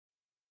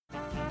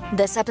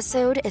This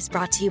episode is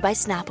brought to you by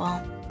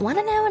Snapple. Want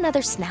to know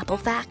another Snapple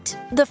fact?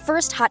 The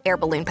first hot air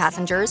balloon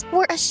passengers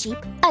were a sheep,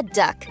 a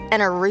duck,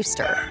 and a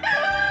rooster.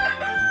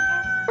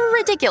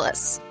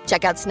 Ridiculous.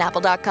 Check out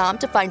Snapple.com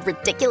to find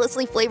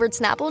ridiculously flavored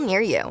Snapple near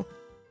you.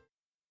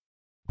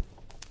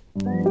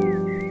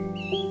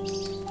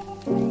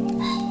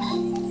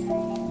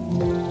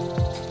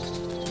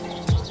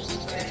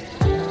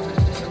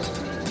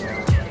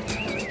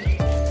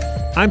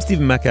 I'm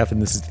Stephen Metcalf,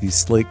 and this is the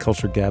Slate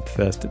Culture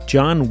Gabfest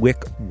John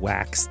Wick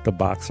Wax, the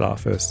box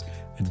office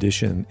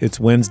edition. It's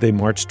Wednesday,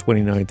 March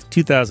 29th,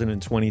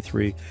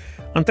 2023.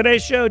 On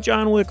today's show,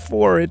 John Wick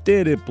 4,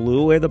 it blew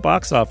away the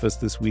box office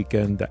this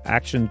weekend. The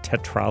action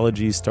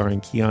tetralogy starring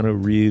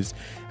Keanu Reeves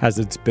has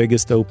its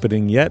biggest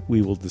opening yet,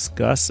 we will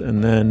discuss.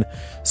 And then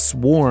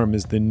Swarm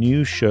is the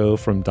new show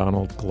from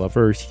Donald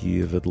Glover, he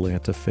of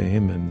Atlanta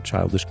fame and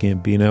Childish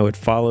Gambino. It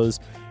follows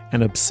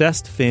an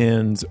obsessed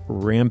fan's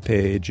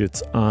rampage.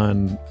 It's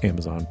on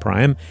Amazon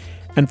Prime.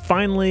 And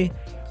finally,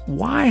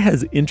 why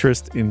has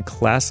interest in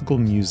classical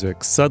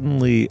music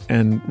suddenly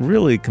and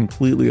really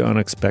completely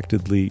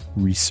unexpectedly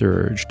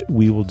resurged?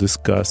 We will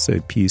discuss a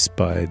piece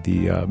by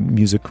the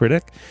music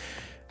critic,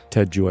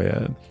 Ted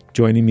Gioia.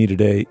 Joining me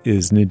today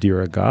is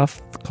Nadira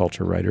Goff, the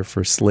culture writer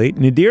for Slate.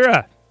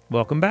 Nadira,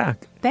 welcome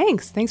back.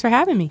 Thanks for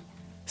having me.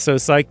 So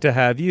psyched to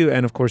have you.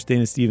 And of course,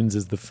 Dana Stevens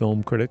is the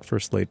film critic for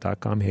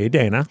Slate.com. Hey,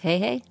 Dana.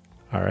 Hey.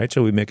 All right,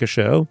 shall we make a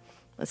show?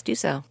 Let's do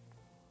so.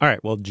 All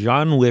right, well,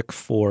 John Wick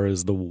 4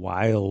 is the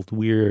wild,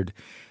 weird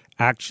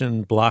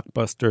action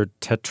blockbuster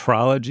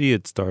tetralogy.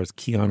 It stars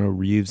Keanu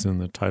Reeves in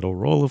the title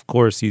role, of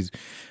course. He's a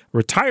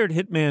retired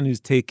hitman who's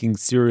taking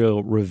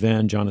serial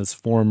revenge on his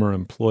former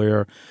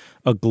employer,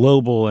 a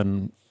global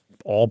and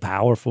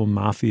all-powerful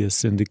mafia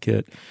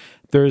syndicate.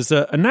 There's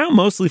a now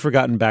mostly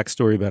forgotten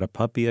backstory about a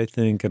puppy, I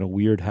think, and a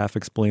weird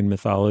half-explained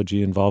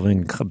mythology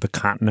involving the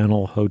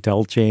Continental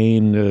Hotel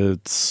chain.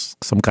 It's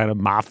some kind of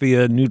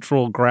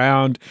mafia-neutral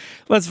ground.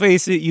 Let's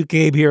face it, you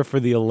came here for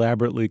the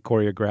elaborately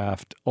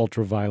choreographed,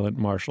 ultra-violent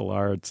martial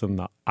arts and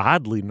the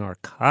oddly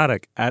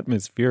narcotic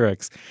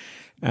atmospherics.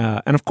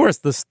 And, of course,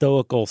 the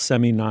stoical,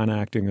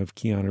 semi-non-acting of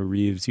Keanu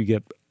Reeves. You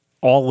get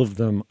all of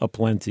them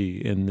aplenty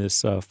in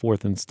this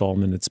fourth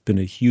installment. It's been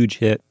a huge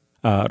hit.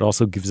 It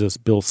also gives us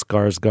Bill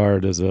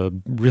Skarsgård as a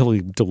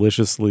really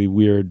deliciously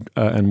weird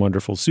and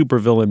wonderful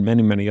supervillain,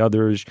 many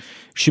others.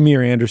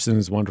 Shamir Anderson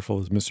is wonderful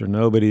as Mr.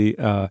 Nobody.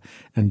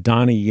 And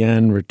Donnie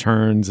Yen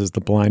returns as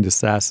the blind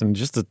assassin.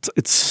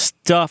 It's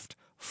stuffed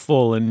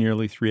full in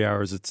nearly 3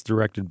 hours. It's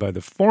directed by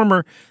the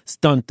former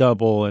stunt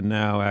double and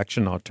now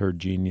action auteur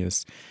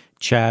genius,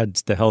 Chad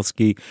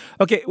Stahelski.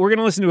 Okay, we're going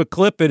to listen to a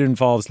clip. It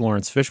involves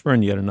Lawrence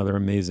Fishburne, yet another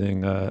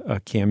amazing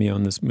cameo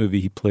in this movie.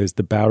 He plays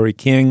the Bowery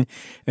King,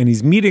 and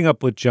he's meeting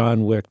up with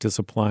John Wick to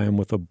supply him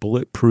with a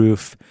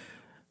bulletproof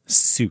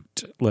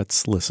suit.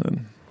 Let's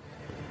listen.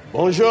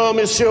 Bonjour,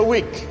 Monsieur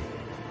Wick,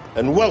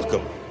 and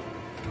welcome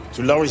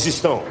to La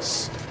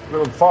Resistance. A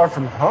little far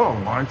from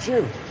home, aren't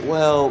you?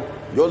 Well,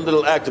 your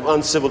little act of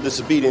uncivil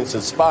disobedience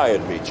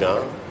inspired me,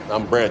 John.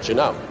 I'm branching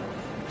out,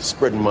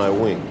 spreading my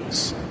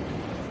wings.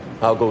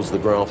 How goes the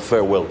grand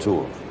farewell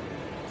tour?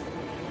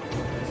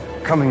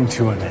 Coming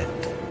to an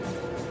end.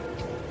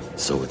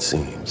 So it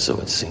seems.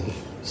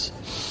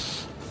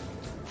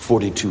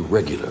 42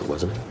 regular,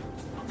 wasn't it?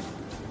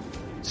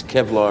 It's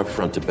Kevlar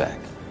front to back,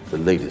 the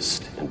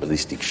latest in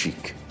ballistic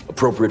chic.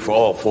 Appropriate for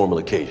all formal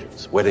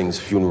occasions, weddings,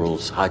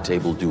 funerals,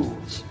 high-table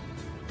duels.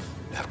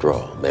 After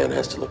all, man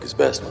has to look his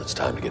best when it's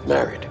time to get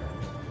married.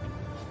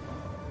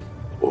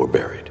 Or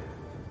buried.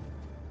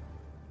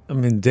 I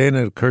mean,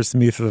 Dana, it occurs to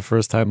me for the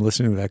first time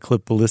listening to that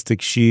clip,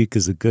 ballistic chic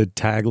is a good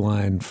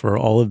tagline for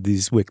all of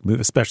these Wick movies,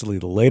 especially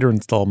the later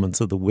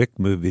installments of the Wick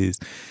movies.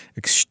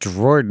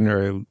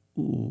 Extraordinary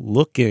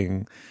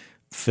looking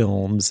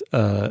films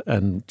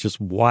and just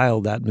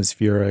wild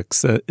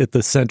atmospherics, at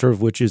the center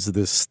of which is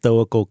this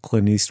stoical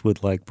Clint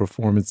Eastwood-like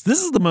performance.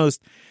 This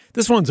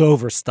one's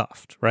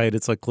overstuffed, right?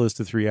 It's like close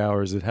to 3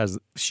 hours. It has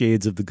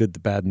shades of the good, the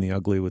bad, and the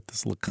ugly with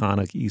this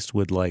laconic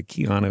Eastwood-like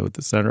Keanu at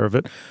the center of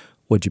it.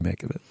 What'd you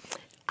make of it?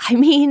 I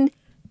mean,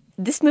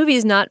 this movie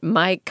is not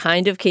my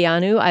kind of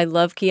Keanu. I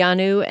love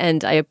Keanu,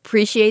 and I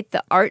appreciate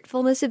the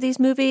artfulness of these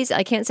movies.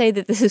 I can't say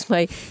that this is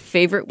my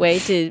favorite way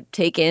to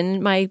take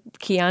in my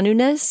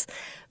Keanu-ness,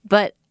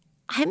 but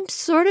I'm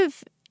sort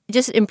of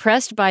just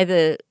impressed by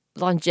the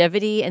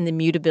longevity and the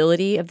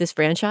mutability of this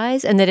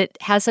franchise, and that it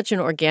has such an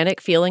organic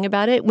feeling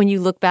about it. When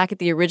you look back at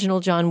the original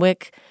John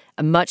Wick,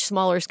 a much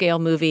smaller scale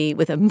movie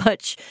with a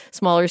much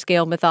smaller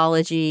scale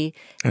mythology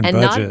and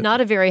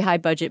not a very high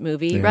budget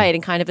movie, yeah. Right?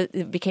 And kind of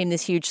it became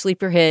this huge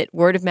sleeper hit,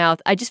 word of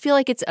mouth. I just feel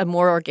like it's a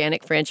more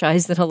organic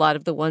franchise than a lot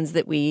of the ones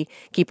that we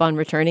keep on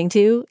returning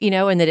to,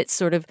 and that it's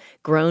sort of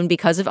grown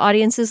because of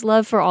audiences'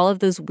 love for all of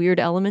those weird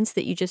elements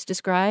that you just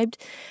described.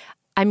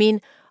 I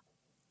mean,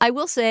 I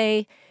will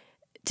say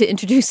to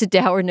introduce a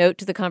dour note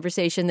to the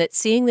conversation, that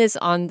seeing this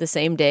on the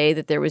same day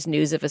that there was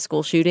news of a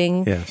school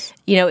shooting, yes,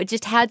 it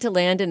just had to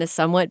land in a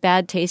somewhat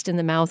bad taste in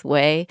the mouth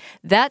way.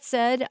 That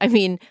said, I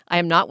mean, I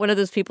am not one of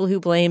those people who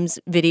blames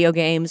video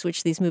games,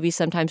 which these movies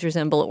sometimes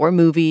resemble, or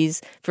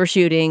movies for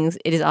shootings.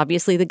 It is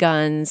obviously the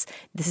guns.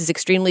 This is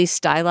extremely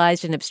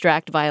stylized and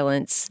abstract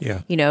violence,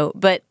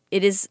 but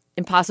it is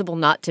impossible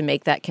not to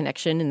make that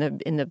connection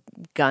in the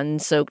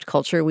gun-soaked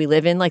culture we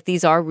live in. Like,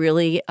 these are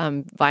really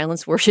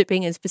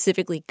violence-worshipping and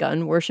specifically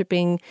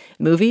gun-worshipping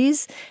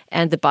movies,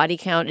 and the body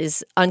count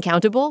is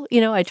uncountable.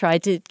 I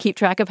tried to keep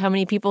track of how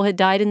many people had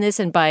died in this,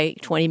 and by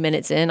 20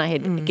 minutes in, I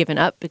had given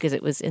up because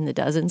it was in the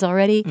dozens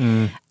already.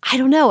 I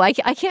don't know. I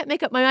can't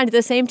make up my mind. At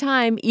the same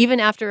time, even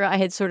after I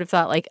had sort of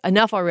thought, like,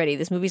 enough already,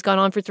 this movie's gone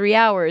on for 3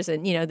 hours,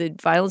 and, the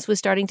violence was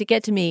starting to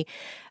get to me,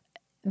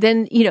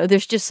 then,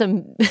 there's just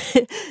some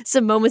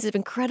moments of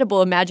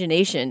incredible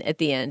imagination at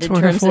the end in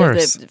terms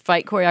of the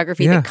fight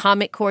choreography, the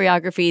comic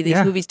choreography.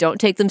 These movies don't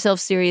take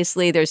themselves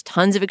seriously. There's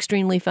tons of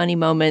extremely funny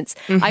moments.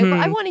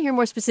 I want to hear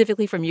more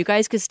specifically from you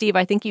guys because, Steve,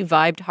 I think you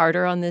vibed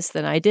harder on this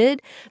than I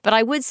did. But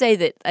I would say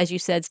that, as you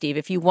said, Steve,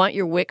 if you want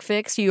your Wick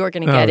fix, you are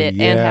going to get it.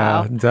 Yeah, and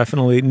how.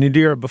 Definitely.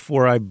 Nadira,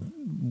 before I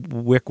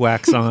Wick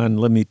wax on,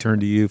 let me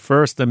turn to you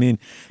first. I mean,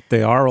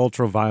 they are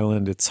ultra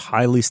violent. It's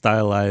highly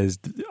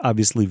stylized,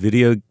 obviously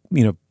video,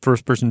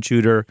 first-person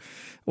shooter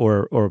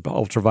or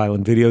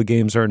ultra-violent video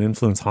games are an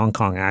influence. Hong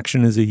Kong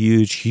action is a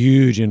huge,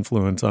 huge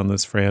influence on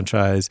this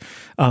franchise.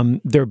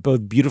 They're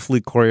both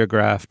beautifully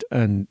choreographed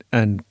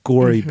and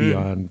gory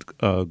beyond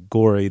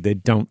gory. They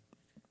don't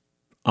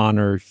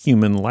honor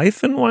human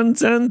life in one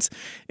sense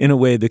in a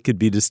way that could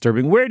be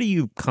disturbing. Where do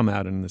you come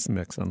out in this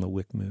mix on the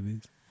Wick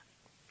movies?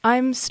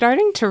 I'm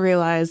starting to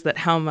realize that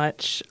how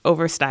much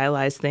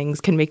over-stylized things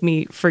can make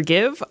me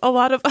forgive a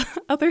lot of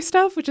other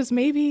stuff, which is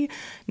maybe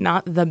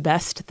not the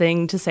best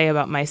thing to say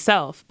about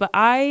myself. But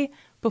I,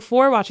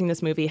 before watching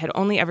this movie, had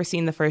only ever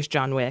seen the first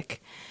John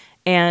Wick.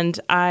 And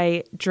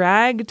I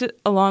dragged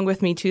along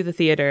with me to the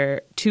theater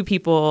two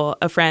people,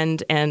 a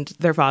friend and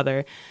their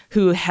father,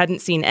 who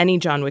hadn't seen any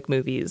John Wick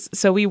movies.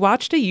 So we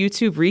watched a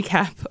YouTube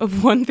recap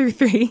of 1 through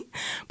 3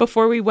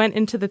 before we went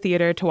into the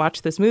theater to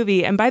watch this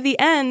movie. And by the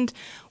end,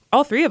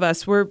 all three of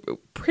us were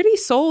pretty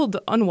sold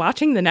on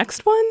watching the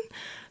next one.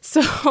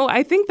 So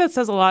I think that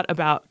says a lot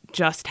about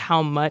just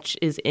how much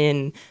is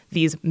in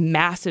these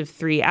massive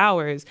 3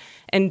 hours.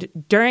 And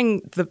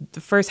during the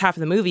first half of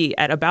the movie,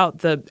 at about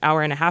the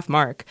hour-and-a-half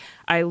mark,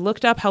 I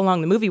looked up how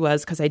long the movie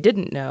was because I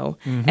didn't know.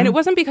 And it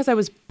wasn't because I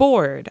was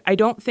bored. I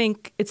don't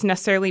think it's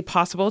necessarily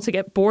possible to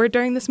get bored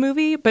during this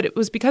movie, but it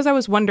was because I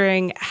was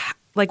wondering,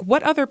 like,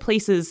 what other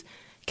places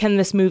can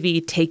this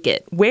movie take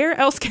it? Where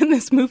else can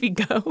this movie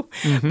go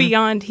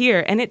beyond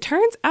here? And it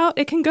turns out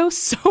it can go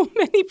so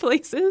many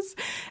places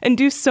and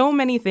do so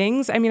many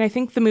things. I mean, I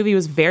think the movie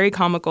was very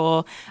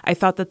comical. I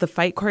thought that the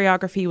fight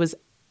choreography was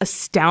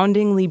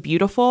astoundingly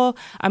beautiful.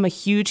 I'm a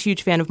huge,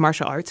 huge fan of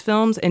martial arts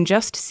films, and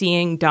just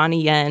seeing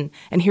Donnie Yen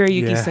and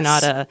Hiroyuki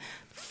Sanada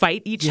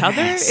fight each other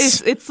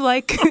it's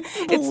like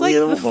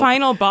the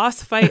final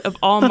boss fight of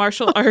all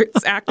martial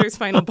arts actors'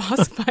 final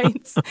boss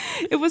fights.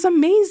 It was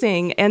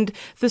amazing, and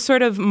the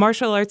sort of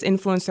martial arts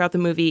influence throughout the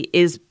movie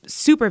is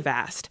super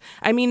vast.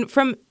 I mean,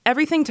 from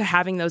everything to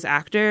having those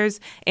actors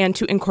and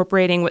to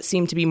incorporating what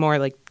seemed to be more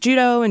like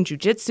judo and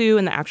jujitsu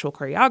and the actual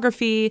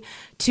choreography,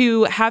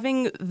 to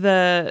having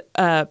the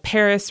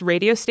Paris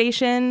radio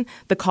station,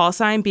 the call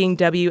sign being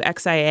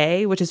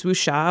WXIA, which is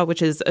wuxia,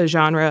 which is a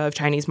genre of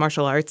Chinese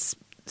martial arts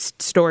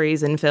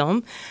stories in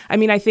film. I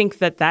mean, I think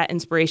that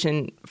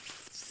inspiration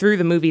through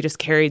the movie just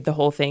carried the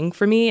whole thing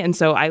for me. And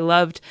so I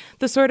loved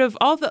the sort of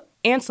all the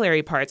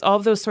ancillary parts, all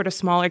of those sort of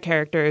smaller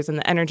characters and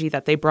the energy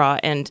that they brought.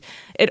 And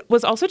it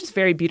was also just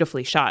very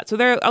beautifully shot. So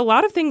there are a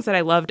lot of things that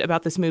I loved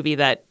about this movie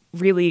that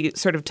really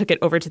sort of took it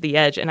over to the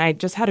edge. And I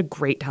just had a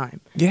great time.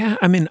 Yeah,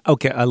 I mean,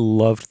 okay, I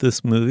loved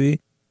this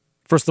movie.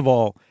 First of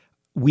all,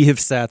 we have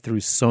sat through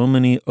so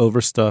many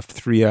overstuffed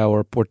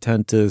 3-hour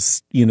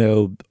portentous,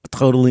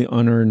 totally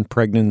unearned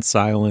pregnant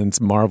silence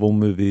Marvel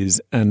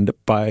movies. And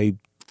by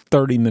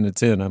 30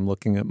 minutes in, I'm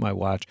looking at my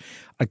watch.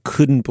 I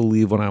couldn't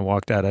believe when I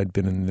walked out I'd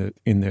been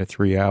in there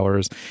 3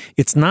 hours.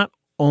 It's not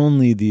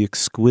only the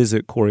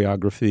exquisite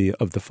choreography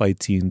of the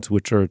fight scenes,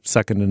 which are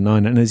second to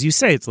none. And as you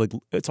say,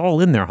 it's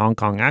all in there. Hong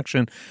Kong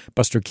action,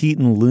 Buster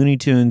Keaton, Looney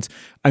Tunes.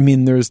 I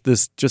mean, there's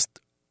this just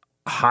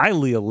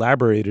highly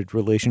elaborated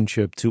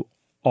relationship to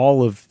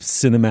all of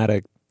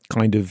cinematic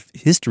kind of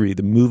history,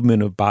 the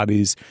movement of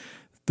bodies,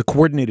 the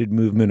coordinated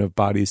movement of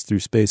bodies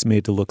through space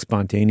made to look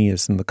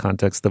spontaneous in the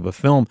context of a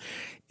film.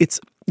 It's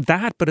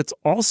that, but it's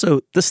also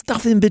the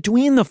stuff in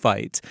between the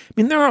fights. I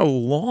mean, there are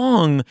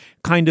long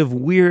kind of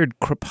weird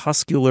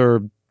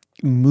crepuscular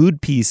mood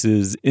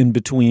pieces in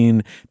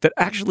between that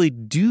actually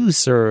do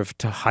serve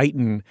to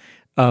heighten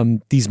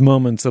these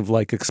moments of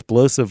like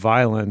explosive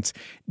violence,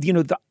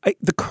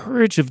 the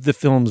courage of the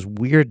film's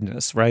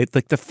weirdness, right?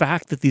 Like the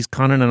fact that these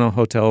continental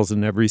hotels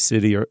in every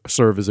city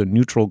serve as a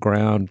neutral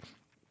ground,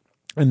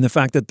 and the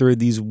fact that there are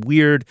these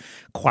weird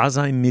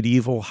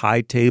quasi-medieval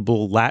high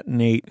table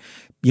Latinate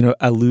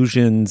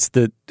allusions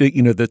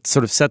that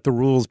sort of set the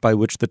rules by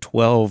which the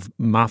 12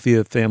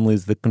 mafia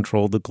families that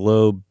control the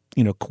globe,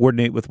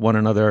 coordinate with one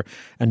another,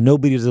 and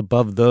nobody is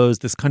above those.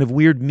 This kind of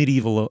weird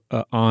medieval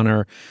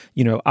honor,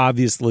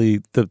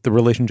 obviously the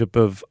relationship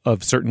of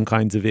certain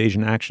kinds of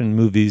Asian action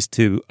movies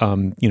to,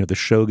 the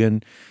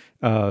shogun,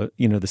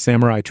 the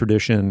samurai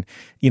tradition,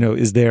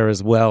 is there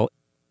as well.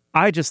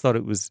 I just thought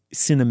it was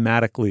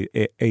cinematically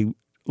a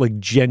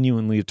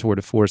genuinely a tour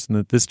de force, and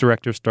that this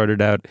director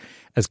started out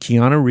as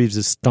Keanu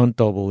Reeves' stunt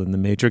double in the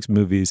Matrix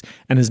movies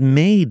and has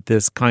made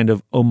this kind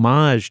of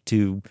homage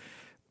to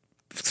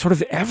sort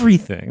of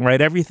everything,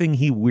 right? Everything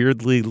he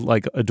weirdly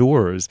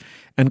adores,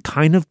 and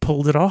kind of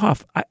pulled it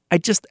off. I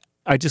just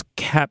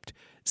kept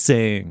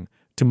saying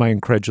to my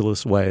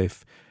incredulous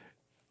wife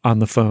on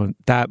the phone,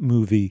 that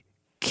movie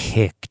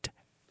kicked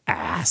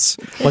ass.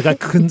 I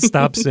couldn't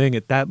stop saying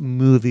it. That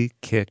movie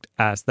kicked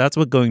ass. That's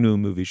what going to a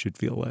movie should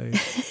feel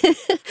like.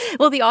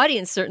 Well, the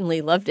audience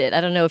certainly loved it.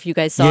 I don't know if you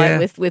guys saw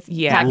it with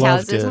packed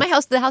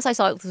houses. The house I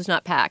saw it was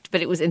not packed,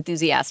 but it was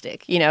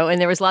enthusiastic, and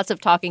there was lots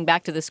of talking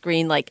back to the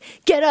screen like,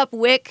 get up,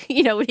 Wick,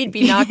 when he'd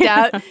be knocked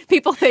out.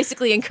 People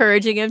basically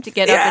encouraging him to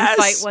get up and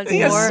fight once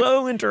more.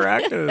 So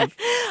interactive.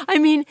 I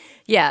mean,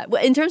 yeah.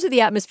 Well, in terms of the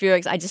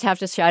atmospherics, I just have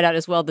to shout out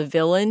as well the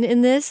villain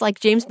in this.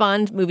 James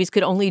Bond movies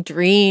could only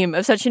dream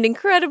of such an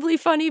incredibly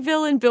funny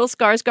villain. Bill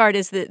Skarsgård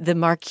is the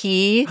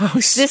Marquis. Oh,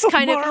 this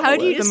kind marvelous. of, how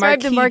do you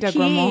describe the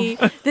Marquis?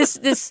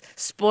 This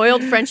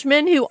spoiled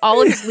Frenchman who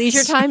all of his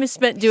leisure time is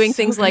spent doing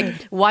things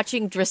like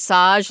watching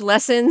dressage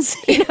lessons,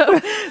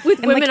 with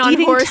and women on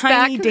eating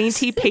horseback. Tiny,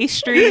 dainty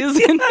pastries.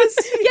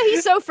 Yeah,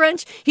 he's so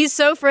French. He's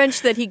so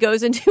French that he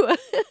goes into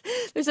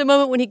there's a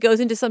moment when he goes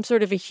into some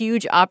sort of a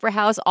huge opera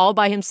house all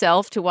by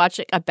himself to watch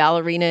a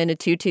ballerina in a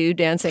tutu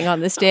dancing on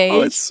the stage.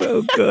 Oh, it's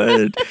so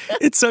good.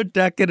 It's so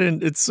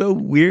decadent. It's so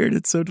weird.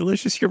 It's so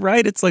delicious. You're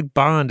right. It's like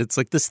Bond. It's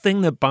like this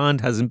thing that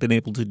Bond hasn't been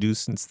able to do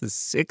since the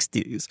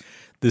 60s.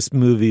 This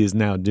movie is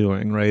now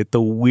doing, right?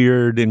 The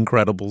weird,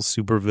 incredible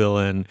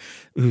supervillain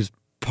who's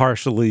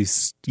partially,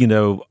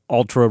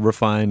 ultra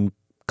refined,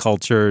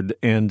 cultured,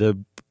 and a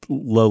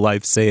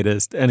low-life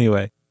sadist.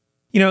 Anyway,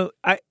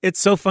 it's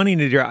so funny,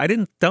 Nadir. I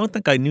don't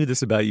think I knew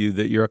this about you,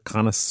 that you're a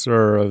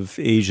connoisseur of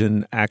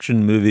Asian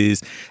action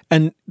movies.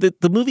 And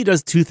the movie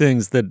does two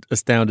things that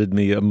astounded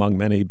me among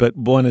many. But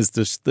one is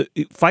just the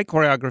fight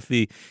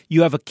choreography.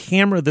 You have a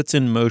camera that's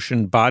in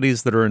motion,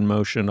 bodies that are in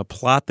motion, a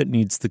plot that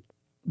needs to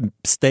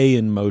stay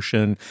in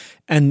motion,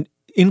 and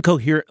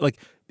incoherent.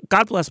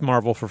 God bless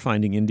Marvel for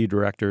finding indie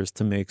directors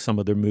to make some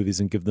of their movies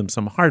and give them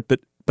some heart.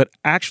 But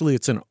actually,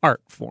 it's an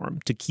art form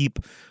to keep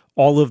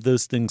all of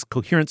those things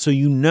coherent, so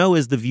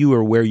as the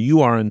viewer where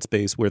you are in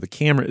space, where the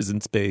camera is in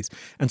space,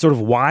 and sort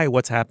of why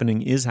what's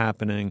happening is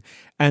happening.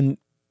 And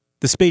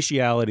the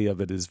spatiality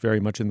of it is very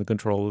much in the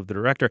control of the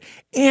director.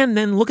 And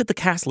then look at the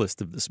cast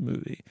list of this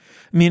movie.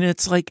 I mean,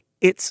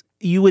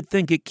 you would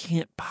think it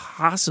can't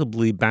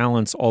possibly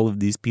balance all of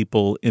these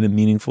people in a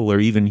meaningful or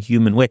even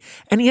human way.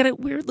 And yet it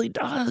weirdly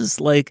does.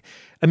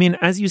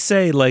 As you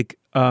say,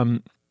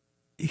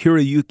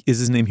 Hiroyuki, is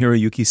his name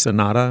Hiroyuki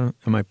Sanada?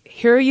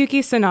 Hiroyuki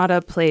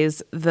Sanada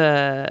plays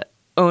the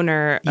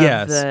owner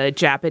of the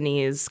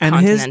Japanese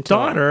Continental. And his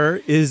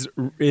daughter is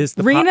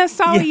the Rina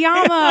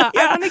Sawayama.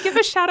 Yeah. I want to give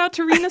a shout out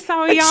to Rina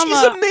Sawayama.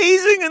 She's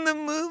amazing in the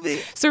movie.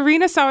 So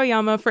Rina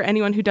Sawayama, for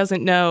anyone who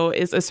doesn't know,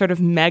 is a sort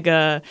of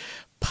mega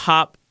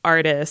pop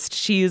artist.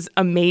 She's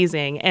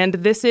amazing. And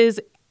this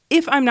is,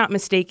 if I'm not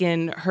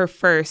mistaken, her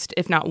first,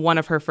 if not one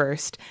of her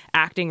first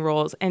acting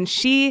roles. And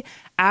she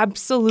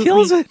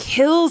absolutely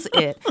kills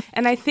it.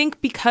 And I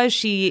think because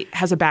she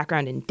has a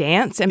background in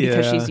dance and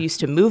because she's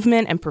used to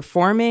movement and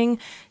performing,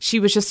 she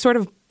was just sort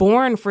of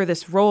born for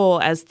this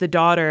role as the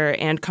daughter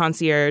and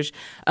concierge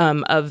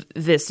of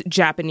this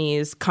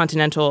Japanese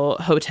Continental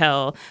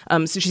hotel.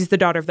 So she's the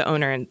daughter of the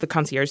owner and the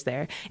concierge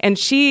there. And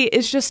she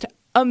is just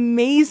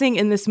amazing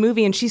in this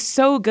movie, and she's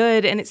so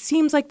good, and it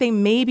seems like they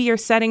maybe are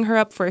setting her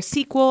up for a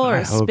sequel or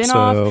a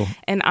spin-off,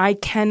 and I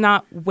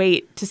cannot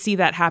wait to see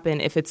that happen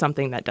if it's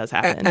something that does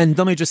happen. And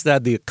let me just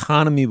add the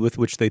economy with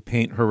which they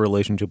paint her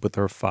relationship with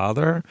her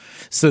father,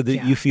 so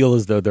that you feel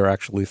as though they're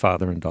actually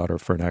father and daughter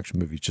for an action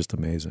movie is just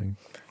amazing.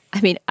 I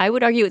mean, I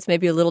would argue it's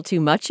maybe a little too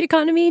much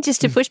economy,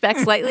 just to push back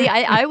slightly.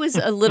 I was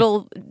a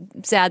little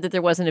sad that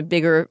there wasn't a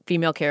bigger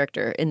female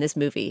character in this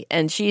movie,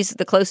 and she's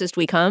the closest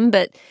we come,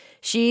 but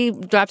she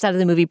drops out of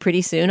the movie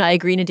pretty soon. I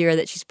agree, Nadira,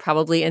 that she's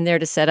probably in there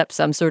to set up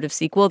some sort of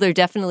sequel. There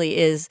definitely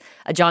is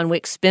a John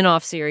Wick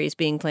spin-off series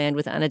being planned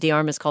with Ana de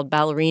Armas called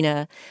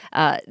Ballerina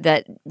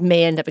that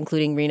may end up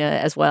including Rina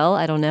as well.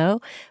 I don't know.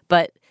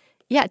 But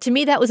yeah, to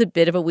me, that was a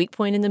bit of a weak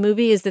point in the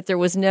movie, is that there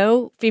was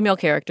no female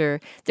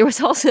character. There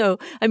was also,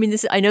 I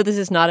know this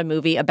is not a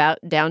movie about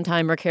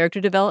downtime or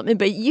character development,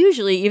 but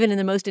usually, even in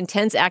the most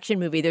intense action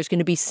movie, there's going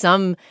to be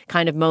some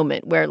kind of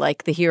moment where,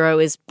 the hero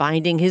is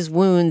binding his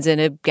wounds in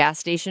a gas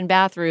station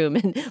bathroom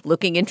and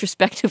looking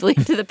introspectively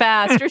into the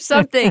past or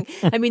something.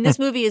 This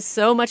movie is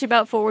so much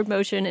about forward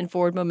motion and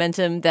forward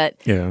momentum that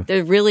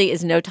there really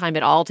is no time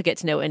at all to get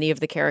to know any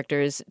of the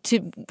characters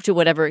to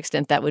whatever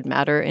extent that would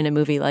matter in a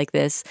movie like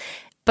this.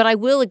 But I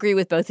will agree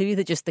with both of you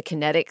that just the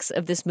kinetics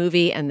of this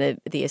movie and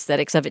the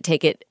aesthetics of it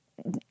take it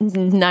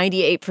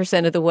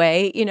 98% of the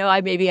way. You know, I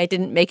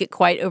didn't make it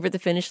quite over the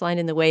finish line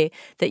in the way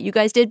that you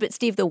guys did. But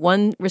Steve, the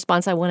one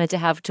response I wanted to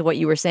have to what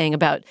you were saying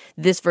about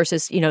this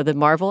versus, you know, the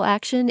Marvel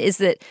action is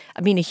that,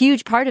 I mean, a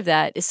huge part of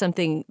that is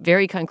something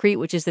very concrete,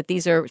 which is that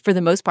these are, for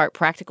the most part,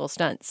 practical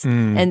stunts.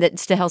 And that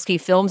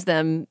Stahelski films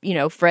them, you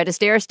know, Fred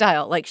Astaire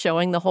style, like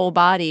showing the whole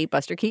body,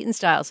 Buster Keaton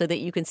style, so that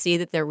you can see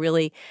that they're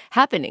really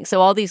happening.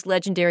 So all these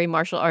legendary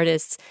martial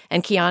artists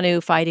and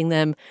Keanu fighting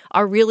them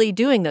are really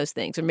doing those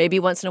things. Or maybe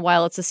once in a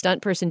while it's a stunt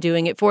person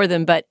doing it for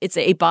them, but it's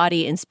a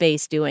body in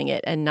space doing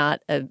it and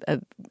not a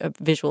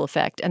visual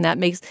effect. And that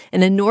makes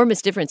an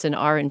enormous difference in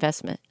our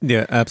investment.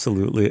 Yeah,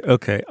 absolutely.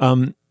 Okay.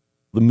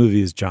 The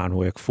movie is John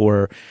Wick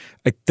for,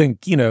 I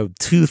think, you know,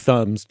 2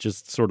 thumbs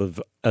just sort of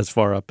as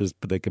far up as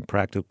they can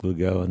practically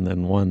go, and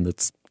then one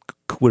that's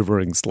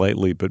quivering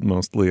slightly, but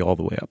mostly all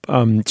the way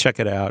up. Check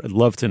it out. I'd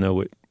love to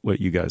know what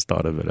you guys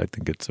thought of it. I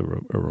think it's a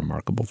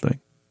remarkable thing.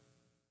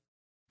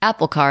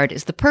 Apple Card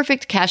is the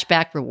perfect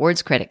cashback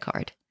rewards credit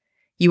card.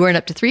 You earn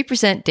up to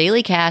 3%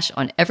 daily cash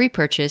on every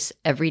purchase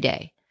every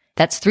day.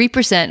 That's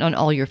 3% on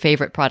all your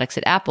favorite products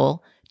at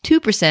Apple,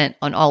 2%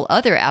 on all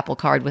other Apple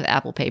Card with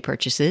Apple Pay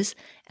purchases,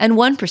 and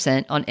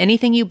 1% on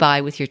anything you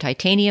buy with your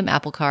titanium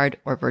Apple Card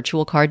or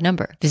virtual card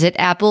number. Visit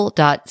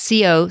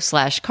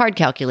apple.co/card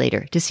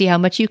calculator to see how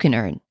much you can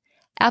earn.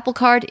 Apple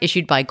Card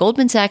issued by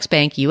Goldman Sachs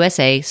Bank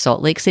USA,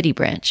 Salt Lake City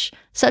branch.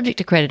 Subject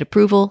to credit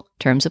approval.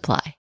 Terms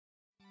apply.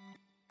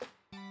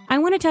 I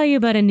want to tell you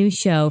about a new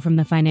show from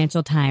the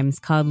Financial Times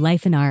called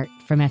Life and Art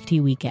from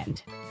FT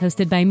Weekend,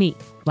 hosted by me,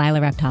 Lila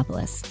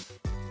Raptopoulos.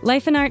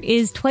 Life and Art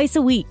is twice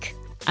a week.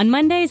 On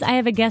Mondays, I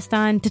have a guest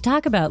on to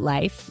talk about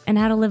life and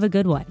how to live a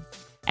good one.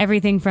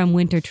 Everything from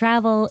winter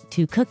travel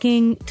to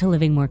cooking to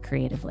living more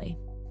creatively.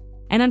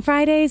 And on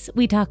Fridays,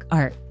 we talk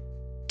art.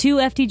 2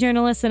 FT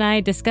journalists and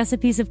I discuss a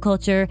piece of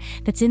culture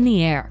that's in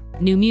the air,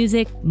 new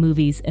music,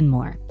 movies, and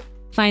more.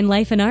 Find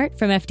Life and Art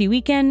from FT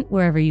Weekend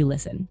wherever you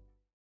listen.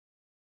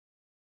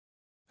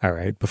 All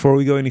right. Before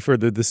we go any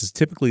further, this is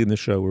typically in the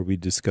show where we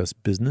discuss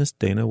business.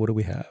 Dana, what do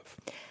we have?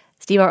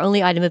 Steve, our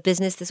only item of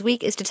business this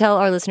week is to tell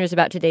our listeners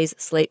about today's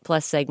Slate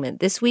Plus segment.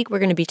 This week, we're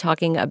going to be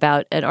talking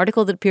about an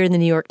article that appeared in the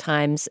New York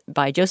Times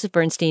by Joseph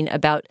Bernstein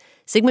about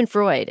Sigmund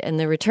Freud and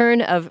the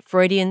return of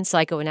Freudian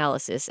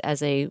psychoanalysis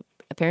as a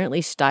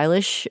apparently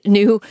stylish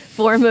new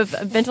form of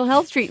mental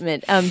health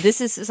treatment.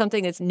 This is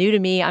something that's new to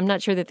me. I'm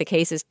not sure that the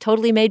case is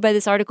totally made by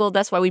this article.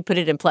 That's why we put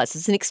it in Plus.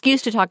 It's an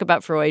excuse to talk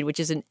about Freud,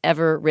 which is an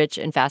ever rich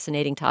and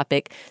fascinating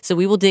topic. So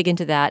we will dig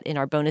into that in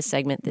our bonus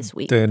segment this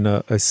week.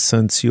 Dana, I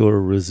sense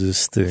you're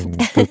resisting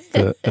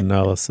the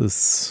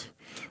analysis.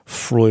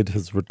 Freud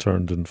has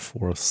returned in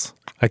force.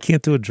 I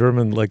can't do a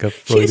German like a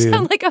Freudian. You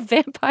sound like a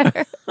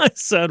vampire. I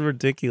sound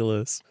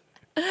ridiculous.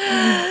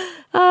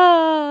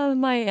 Ah,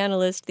 my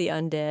analyst, the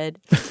undead.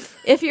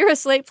 If you're a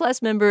Slate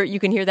Plus member, you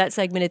can hear that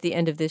segment at the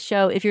end of this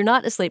show. If you're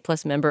not a Slate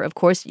Plus member, of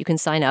course, you can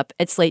sign up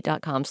at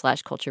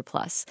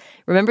slate.com/cultureplus.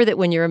 Remember that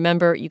when you're a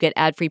member, you get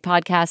ad-free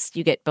podcasts,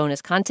 you get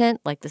bonus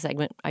content like the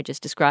segment I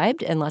just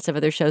described, and lots of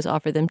other shows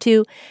offer them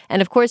too.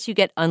 And of course, you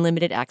get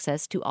unlimited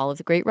access to all of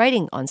the great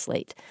writing on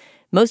Slate.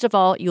 Most of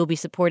all, you'll be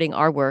supporting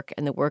our work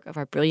and the work of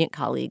our brilliant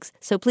colleagues.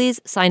 So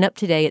please sign up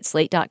today at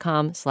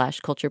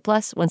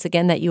slate.com/cultureplus. Once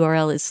again, that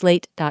URL is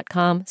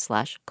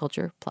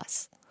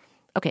slate.com/cultureplus.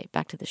 Okay,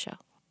 back to the show.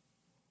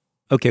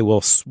 Okay, well,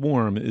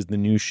 Swarm is the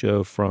new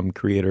show from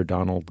creator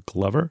Donald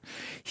Glover.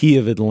 He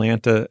of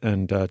Atlanta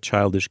and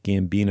Childish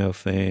Gambino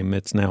fame.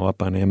 It's now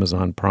up on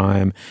Amazon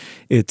Prime.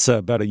 It's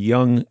about a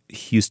young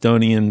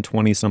Houstonian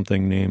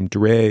 20-something named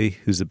Dre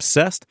who's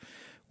obsessed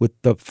with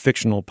the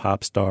fictional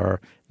pop star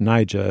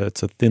Nyjah.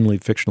 It's a thinly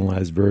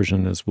fictionalized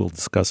version, as we'll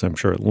discuss, I'm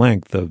sure, at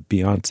length, of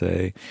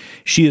Beyonce.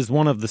 She is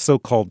one of the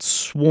so-called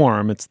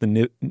Swarm. It's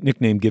the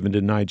nickname given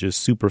to Nyjah's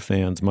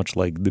superfans, much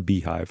like the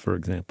Beehive, for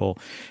example.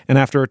 And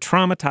after a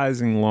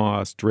traumatizing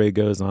loss, Dre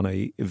goes on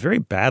a very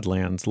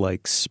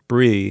Badlands-like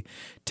spree,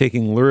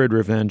 taking lurid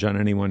revenge on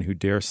anyone who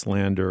dare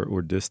slander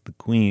or diss the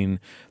queen.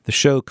 The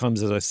show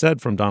comes, as I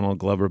said, from Donald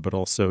Glover, but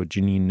also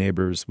Janine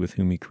Neighbors, with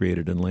whom he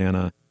created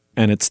Atlanta.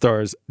 And it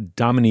stars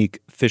Dominique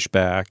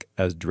Fishback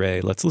as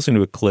Dre. Let's listen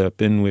to a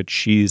clip in which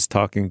she's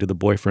talking to the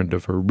boyfriend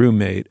of her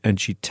roommate, and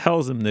she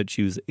tells him that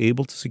she was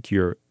able to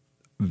secure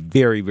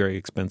very, very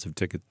expensive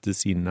tickets to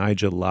see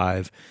Nyjah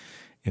live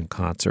in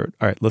concert.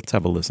 All right, let's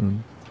have a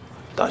listen.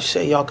 Thought you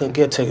said y'all couldn't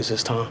get tickets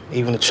this time,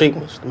 even the cheap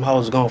ones. Them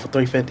hoes going for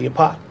 $350 a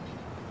pop.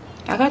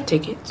 I got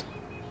tickets.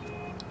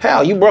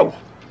 Hell, you broke.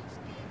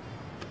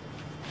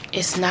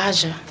 It's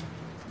Nyjah.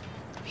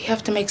 We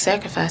have to make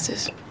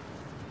sacrifices.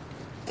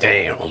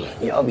 Damn,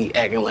 y'all be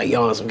acting like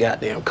y'all in some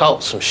goddamn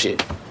cult, some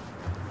shit.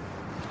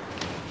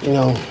 You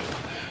know,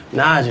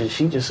 Nyjah,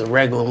 she just a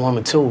regular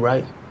woman too,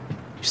 right?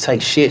 She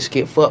takes shit, she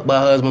get fucked by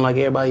her husband like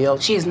everybody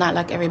else. She is not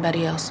like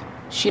everybody else.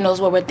 She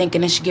knows what we're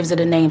thinking and she gives it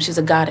a name. She's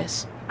a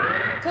goddess.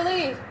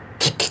 Khalid.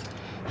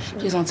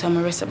 Please don't tell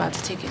Marissa about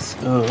the tickets.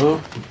 Uh-huh.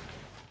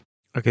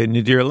 Okay,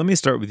 Nadira, let me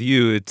start with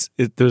you.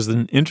 There's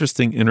an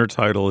interesting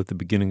intertitle at the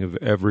beginning of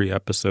every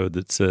episode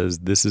that says,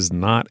 "This is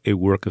not a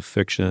work of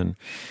fiction,"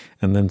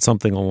 and then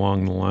something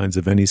along the lines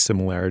of any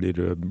similarity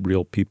to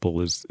real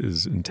people is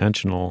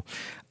intentional.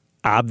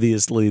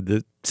 Obviously,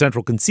 the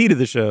central conceit of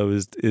the show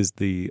is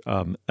the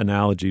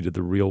analogy to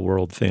the real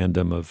world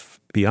fandom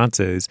of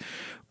Beyonce's.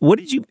 What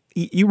did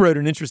you wrote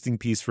an interesting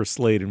piece for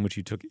Slate in which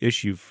you took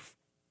issue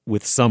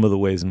with some of the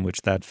ways in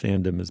which that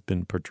fandom has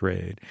been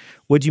portrayed.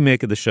 What do you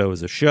make of the show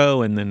as a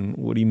show, and then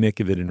what do you make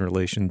of it in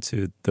relation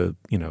to the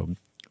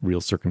real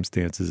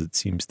circumstances it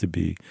seems to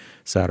be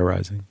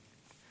satirizing?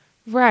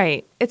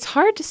 Right. It's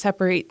hard to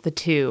separate the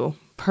two,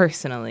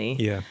 personally.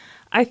 Yeah.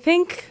 I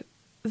think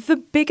the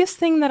biggest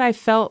thing that I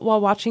felt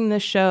while watching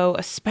this show,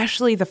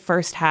 especially the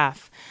first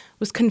half,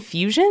 was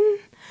confusion.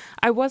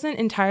 I wasn't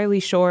entirely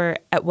sure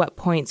at what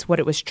points what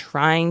it was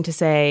trying to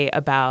say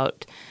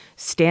about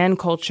stan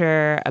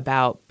culture,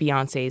 about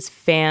Beyonce's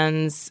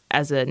fans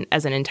as an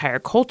entire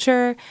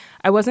culture.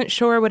 I wasn't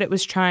sure what it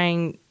was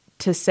trying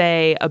to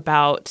say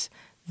about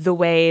the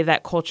way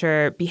that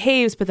culture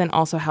behaves, but then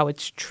also how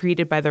it's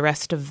treated by the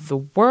rest of the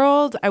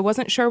world. I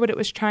wasn't sure what it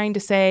was trying to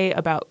say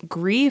about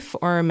grief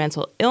or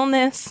mental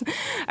illness.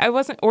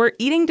 Or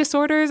eating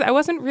disorders. I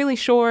wasn't really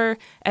sure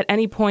at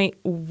any point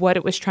what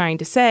it was trying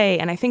to say.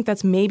 And I think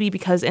that's maybe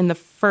because in the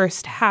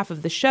first half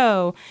of the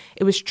show,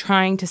 it was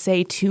trying to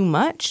say too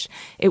much.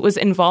 It was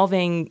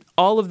involving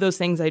all of those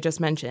things I just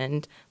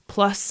mentioned,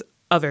 plus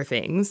other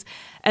things.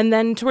 And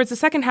then towards the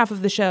second half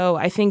of the show,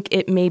 I think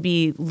it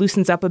maybe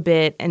loosens up a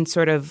bit and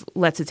sort of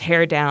lets its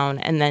hair down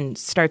and then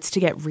starts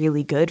to get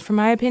really good, for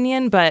my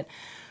opinion. But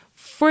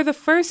for the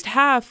first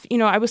half,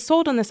 I was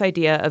sold on this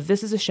idea of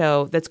this is a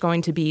show that's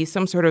going to be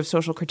some sort of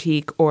social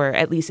critique, or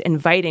at least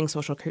inviting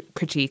social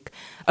critique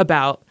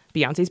about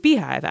Beyonce's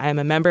Beehive. I am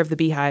a member of the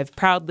Beehive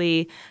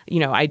proudly.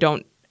 I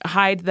don't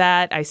hide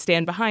that. I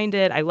stand behind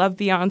it. I love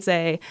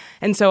Beyonce.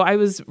 And so I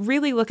was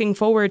really looking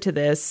forward to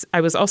this. I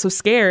was also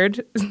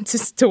scared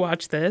to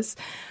watch this.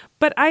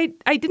 But I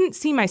didn't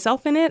see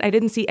myself in it. I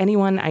didn't see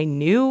anyone I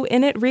knew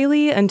in it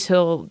really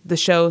until the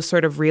show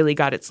sort of really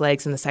got its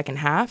legs in the second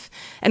half.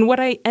 And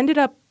what I ended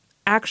up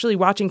actually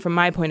watching from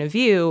my point of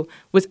view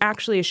was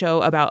actually a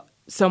show about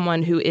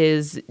someone who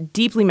is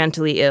deeply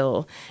mentally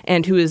ill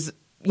and who is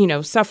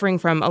suffering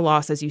from a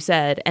loss, as you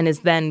said, and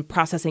is then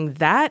processing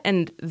that,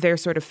 and their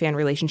sort of fan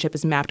relationship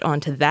is mapped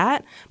onto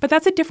that. But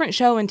that's a different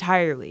show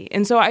entirely.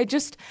 And so I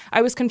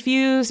was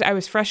confused, I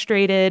was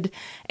frustrated,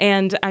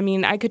 and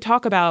I could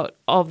talk about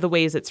all of the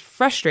ways it's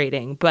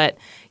frustrating, but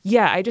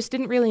yeah, I just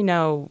didn't really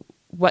know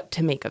what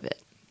to make of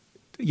it.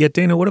 Yeah,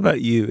 Dana, what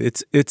about you?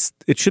 It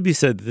should be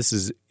said this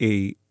is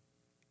a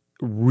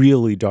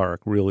really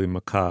dark, really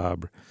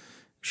macabre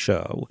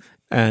show.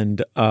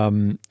 And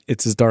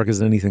it's as dark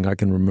as anything I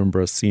can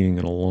remember us seeing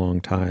in a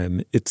long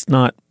time. It's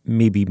not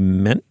maybe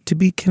meant to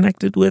be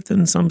connected with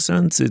in some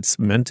sense. It's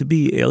meant to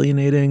be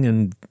alienating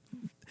and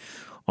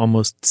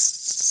almost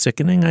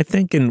sickening, I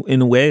think.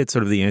 In a way, it's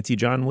sort of the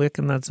anti-John Wick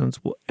in that sense.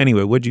 Well,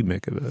 anyway, what'd you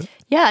make of it?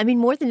 Yeah,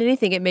 more than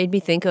anything, it made me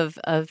think of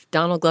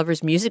Donald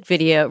Glover's music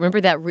video. Remember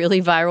that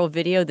really viral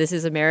video, This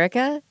Is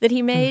America, that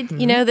he made?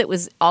 Mm-hmm. That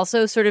was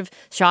also sort of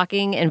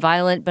shocking and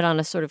violent, but on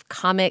a sort of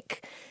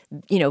comic,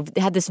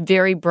 had this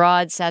very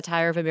broad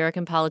satire of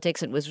American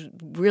politics and was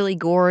really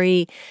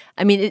gory.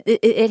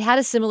 It had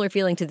a similar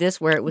feeling to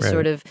this, where it was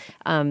sort of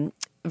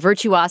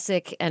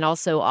virtuosic and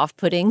also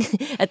off-putting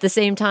at the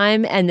same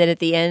time. And then at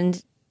the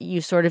end, you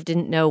sort of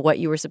didn't know what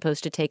you were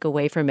supposed to take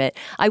away from it.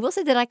 I will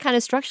say that I kind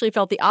of structurally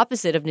felt the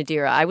opposite of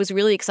Nadira. I was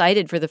really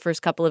excited for the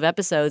first couple of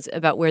episodes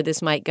about where this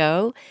might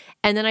go.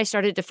 And then I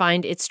started to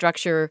find its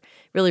structure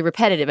really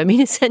repetitive.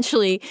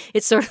 Essentially,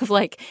 it's sort of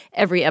like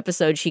every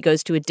episode she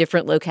goes to a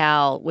different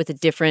locale with a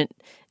different,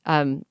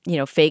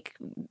 fake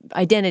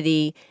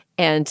identity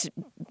and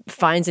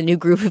finds a new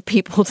group of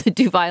people to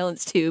do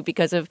violence to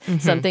because of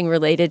something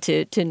related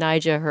to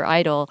Nyjah, her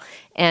idol.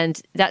 And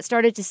that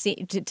started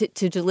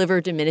to deliver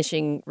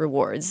diminishing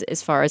rewards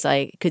as far as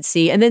I could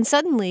see. And then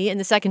suddenly, in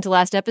the second to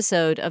last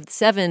episode of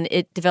 7,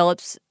 it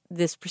develops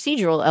this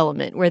procedural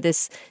element where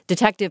this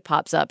detective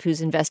pops up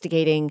who's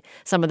investigating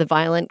some of the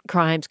violent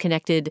crimes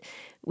connected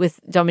with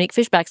Dominique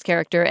Fishback's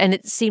character. And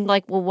it seemed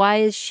like, well, why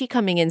is she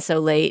coming in so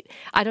late?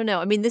 I don't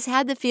know. This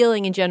had the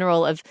feeling in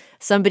general of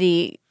some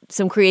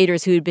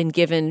creators who had been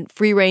given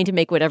free rein to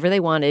make whatever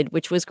they wanted,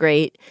 which was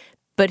great,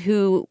 but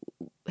who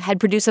had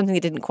produced something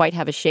that didn't quite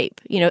have a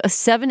shape.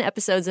 7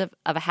 episodes of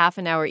a half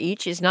an hour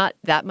each is not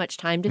that much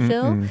time to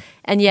fill.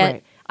 And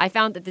yet I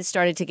found that this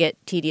started to get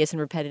tedious and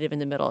repetitive in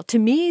the middle. To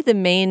me, the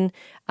main,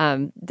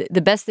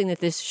 the best thing that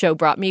this show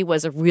brought me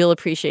was a real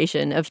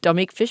appreciation of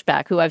Dominique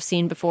Fishback, who I've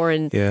seen before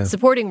in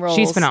supporting roles.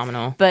 She's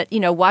phenomenal. But,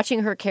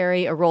 watching her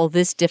carry a role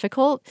this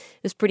difficult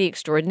is pretty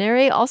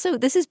extraordinary. Also,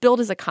 this is billed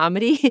as a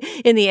comedy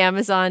in the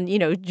Amazon,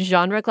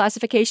 genre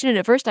classification. And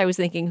at first I was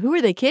thinking, who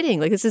are they kidding?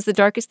 Like, this is the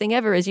darkest thing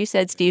ever, as you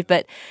said, Steve.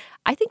 But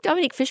I think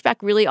Dominique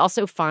Fishback really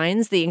also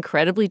finds the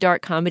incredibly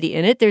dark comedy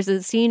in it. There's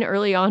a scene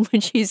early on when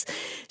she's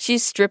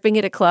stripping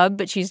at a club,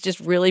 but she's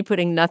just really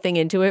putting nothing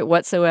into it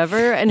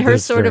whatsoever. And her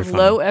sort of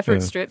low-effort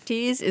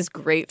striptease is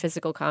great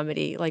physical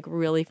comedy, like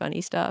really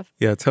funny stuff.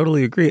 Yeah,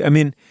 totally agree. I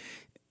mean,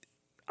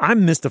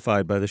 I'm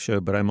mystified by the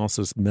show, but I'm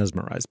also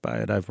mesmerized by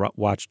it. I've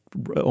watched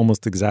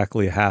almost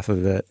exactly half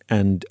of it,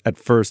 and at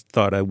first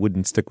thought I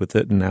wouldn't stick with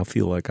it, and now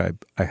feel like I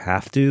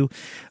have to.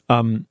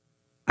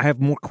 I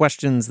have more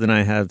questions than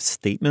I have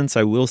statements.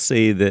 I will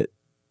say that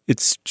it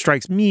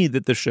strikes me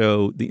that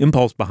the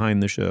impulse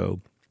behind the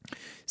show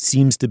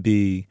seems to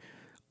be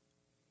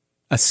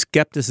a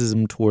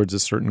skepticism towards a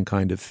certain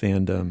kind of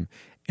fandom.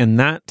 And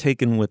that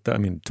taken with,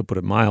 to put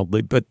it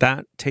mildly, but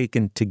that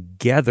taken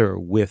together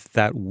with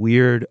that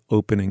weird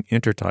opening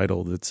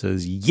intertitle that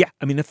says,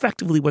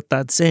 effectively what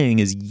that's saying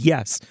is,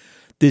 yes,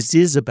 this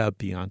is about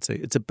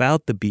Beyonce. It's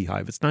about the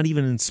Beehive. It's not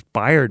even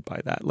inspired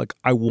by that. Like,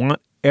 I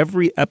want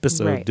every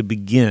episode to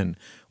begin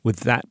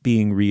with that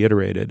being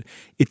reiterated.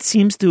 It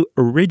seems to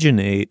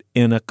originate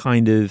in a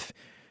kind of,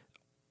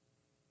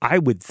 I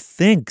would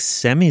think,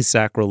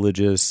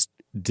 semi-sacrilegious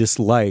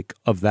dislike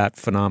of that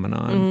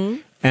phenomenon.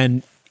 Mm-hmm.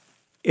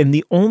 And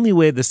the only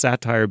way the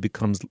satire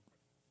becomes,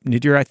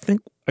 Nadir, I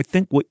think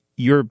what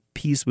your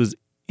piece was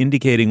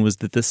indicating was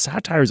that the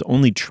satire is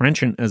only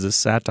trenchant as a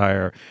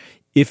satire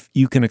if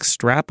you can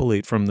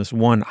extrapolate from this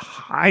one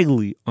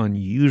highly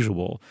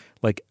unusual,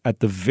 like at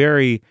the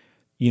very,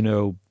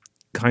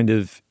 kind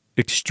of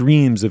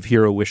extremes of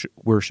hero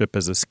worship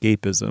as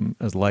escapism,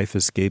 as life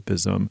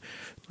escapism,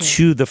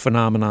 to the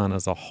phenomenon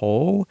as a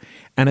whole.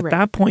 And at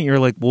that point, you're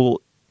like, well,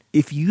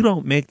 if you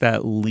don't make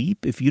that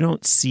leap, if you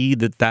don't see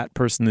that that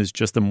person is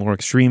just a more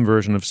extreme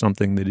version of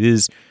something that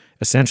is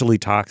essentially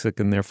toxic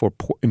and therefore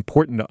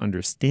important to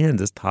understand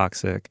as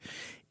toxic,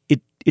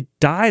 it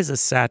dies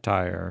as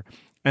satire.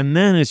 And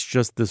then it's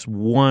just this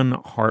one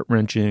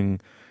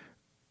heart-wrenching,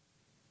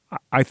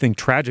 I think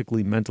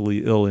tragically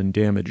mentally ill and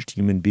damaged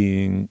human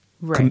being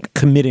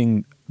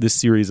committing this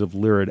series of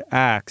lurid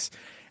acts.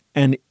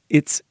 And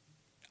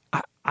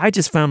I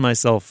just found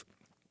myself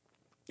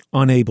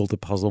unable to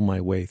puzzle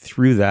my way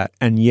through that,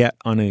 and yet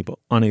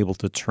unable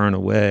to turn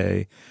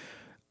away,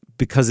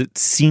 because it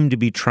seemed to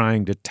be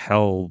trying to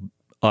tell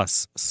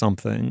us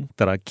something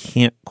that I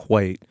can't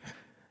quite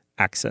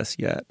access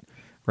yet,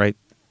 right?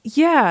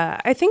 Yeah,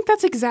 I think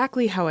that's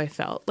exactly how I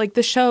felt. Like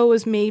the show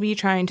was maybe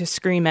trying to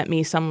scream at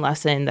me some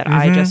lesson that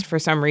I just, for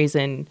some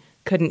reason,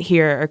 couldn't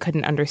hear or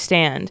couldn't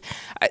understand.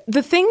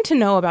 The thing to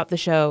know about the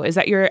show is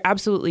that you're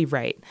absolutely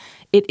right.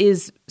 It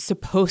is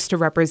supposed to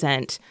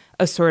represent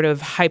a sort of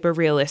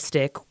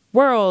hyper-realistic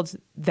world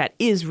that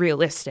is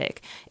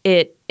realistic.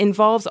 It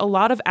involves a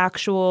lot of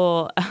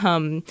actual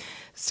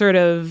sort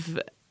of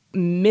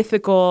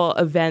mythical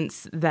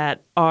events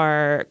that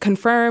are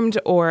confirmed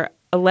or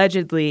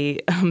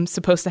allegedly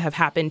supposed to have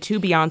happened to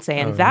Beyonce.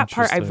 And that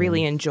part I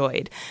really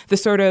enjoyed. The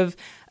sort of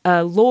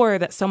lore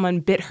that someone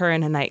bit her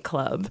in a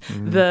nightclub,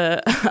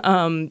 the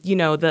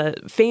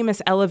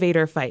famous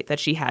elevator fight that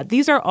she had.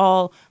 These are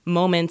all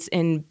moments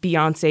in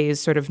Beyonce's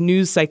sort of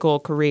news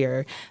cycle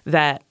career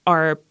that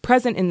are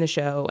present in the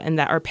show and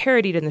that are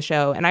parodied in the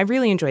show. And I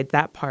really enjoyed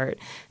that part.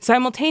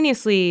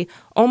 Simultaneously,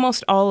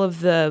 almost all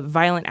of the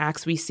violent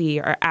acts we see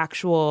are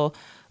actual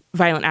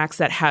violent acts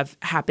that have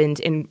happened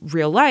in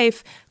real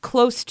life.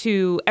 Close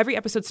to every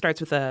episode starts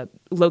with a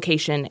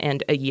location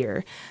and a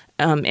year.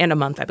 And a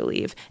month, I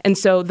believe. And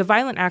so the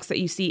violent acts that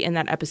you see in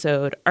that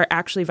episode are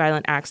actually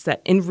violent acts that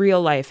in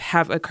real life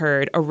have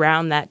occurred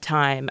around that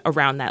time,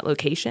 around that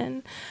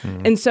location.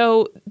 And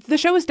so the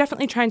show is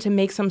definitely trying to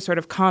make some sort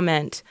of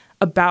comment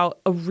about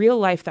a real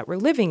life that we're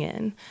living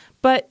in.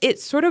 But it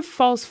sort of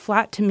falls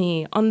flat to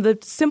me on the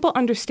simple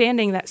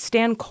understanding that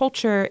stan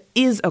culture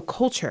is a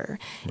culture.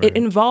 It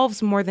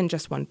involves more than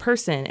just one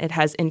person. It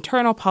has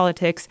internal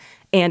politics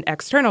and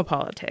external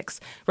politics,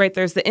 right?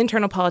 There's the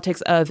internal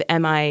politics of,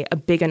 am I a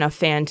big enough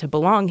fan to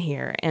belong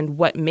here, and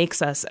what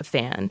makes us a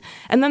fan?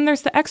 And then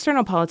there's the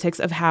external politics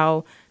of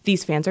how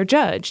these fans are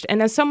judged.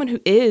 And as someone who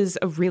is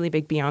a really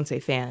big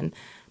Beyonce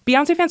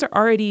fans are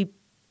already,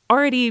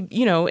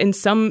 in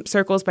some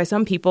circles by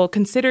some people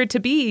considered to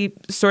be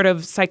sort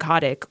of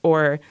psychotic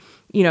or,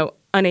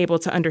 unable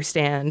to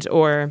understand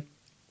or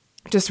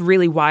just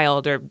really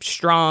wild or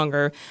strong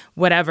or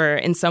whatever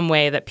in some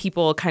way that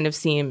people kind of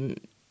seem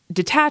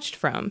detached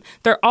from.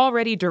 They're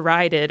already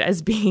derided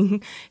as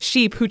being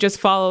sheep who just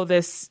follow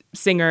this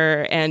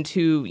singer and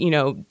who,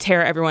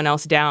 tear everyone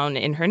else down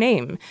in her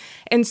name.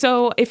 And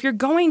so if you're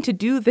going to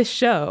do this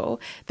show,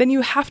 then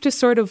you have to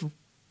sort of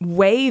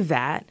weigh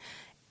that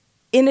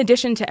in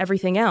addition to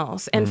everything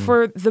else. And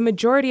for the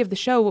majority of the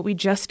show, what we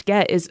just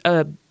get is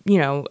a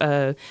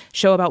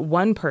show about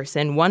one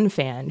person, one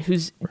fan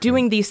who's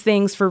doing these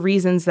things for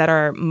reasons that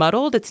are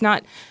muddled.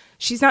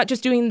 She's not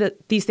just doing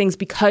these things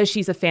because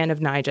she's a fan of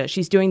Nyjah.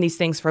 She's doing these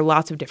things for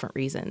lots of different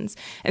reasons.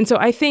 And so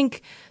I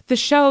think the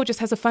show just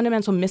has a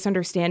fundamental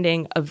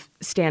misunderstanding of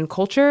stan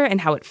culture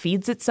and how it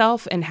feeds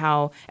itself and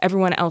how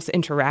everyone else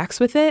interacts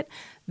with it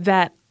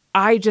that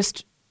I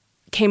just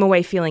came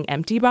away feeling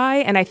empty by.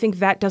 And I think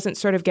that doesn't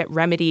sort of get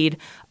remedied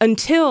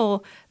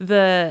until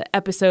the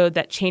episode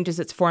that changes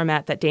its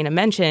format that Dana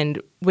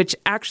mentioned, which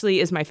actually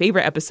is my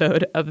favorite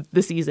episode of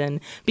the season,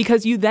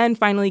 because you then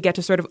finally get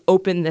to sort of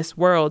open this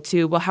world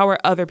to, well, how are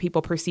other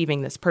people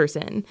perceiving this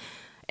person?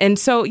 And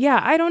so,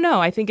 yeah, I don't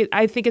know. I think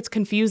it's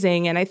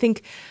confusing, and I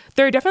think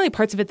there are definitely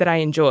parts of it that I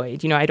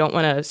enjoyed. I don't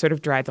want to sort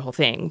of drive the whole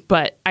thing,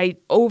 but I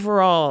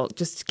overall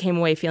just came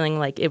away feeling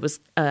like it was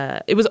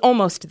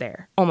almost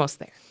there.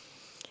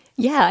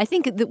 Yeah, I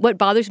think that what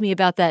bothers me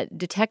about that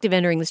detective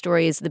entering the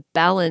story is the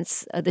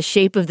balance, the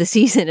shape of the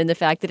season, and the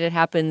fact that it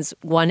happens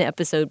one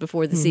episode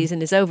before the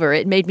season is over.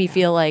 It made me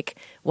feel like,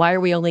 why are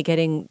we only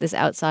getting this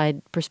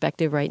outside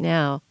perspective right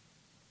now?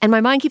 And my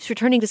mind keeps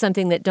returning to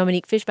something that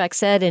Dominique Fishback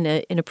said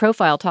in a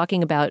profile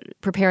talking about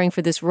preparing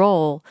for this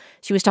role.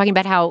 She was talking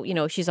about how,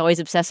 she's always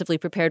obsessively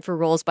prepared for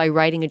roles by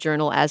writing a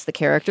journal as the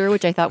character,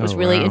 which I thought was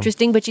really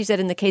interesting. But she said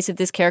in the case of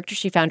this character,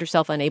 she found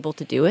herself unable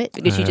to do it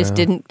because she just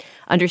didn't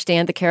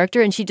understand the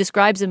character. And she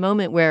describes a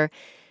moment where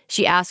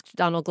she asked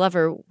Donald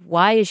Glover,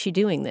 why is she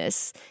doing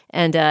this?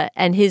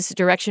 And his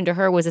direction to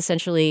her was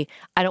essentially,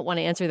 I don't want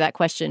to answer that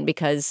question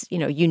because,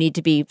 you need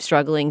to be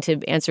struggling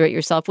to answer it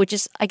yourself, which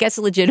is, I guess,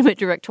 a legitimate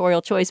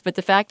directorial choice. But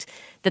the fact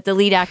that the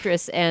lead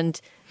actress and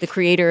the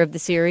creator of the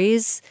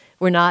series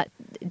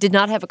did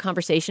not have a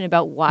conversation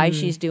about why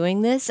she's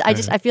doing this.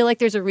 I feel like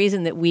there's a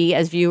reason that we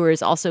as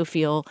viewers also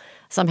feel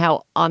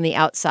somehow on the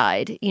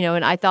outside,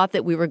 and I thought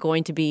that we were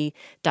going to be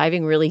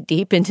diving really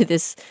deep into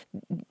this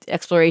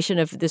exploration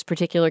of this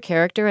particular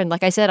character. And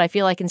like I said, I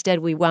feel like instead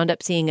we wound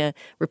up seeing a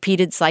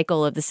repeated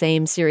cycle of the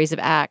same series of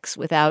acts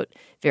without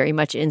very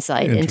much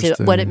insight into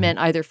what it meant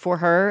either for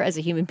her as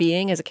a human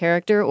being, as a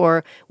character,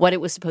 or what it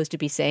was supposed to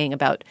be saying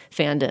about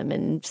fandom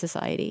and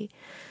society.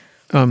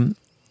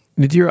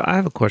 Nadir, I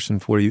have a question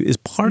for you. Is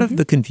part of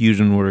the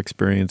confusion we're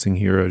experiencing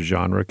here a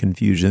genre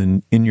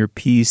confusion? In your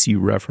piece, you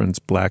reference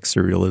Black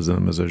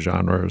surrealism as a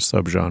genre or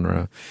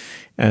subgenre.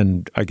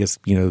 And I guess,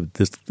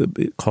 this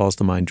it calls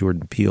to mind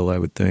Jordan Peele, I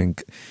would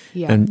think.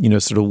 Yeah.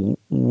 And, sort of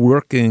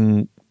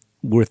working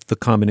with the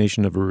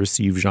combination of a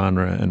received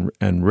genre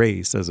and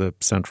race as a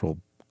central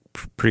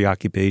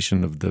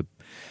preoccupation of the,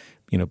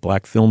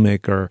 Black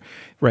filmmaker,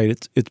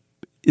 right?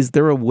 Is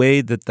there a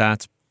way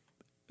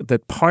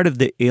that part of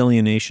the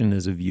alienation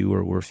as a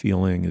viewer we're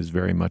feeling is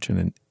very much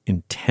an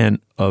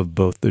intent of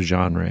both the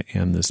genre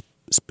and this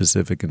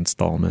specific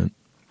installment?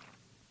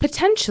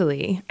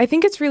 Potentially. I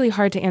think it's really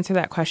hard to answer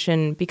that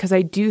question because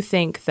I do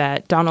think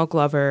that Donald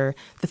Glover,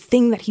 the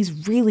thing that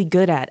he's really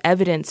good at,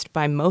 evidenced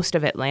by most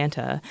of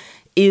Atlanta,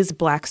 is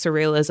Black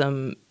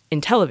surrealism in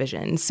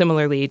television,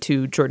 similarly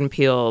to Jordan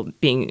Peele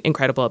being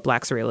incredible at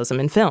Black surrealism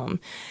in film.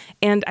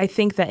 And I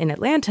think that in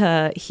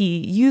Atlanta,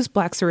 he used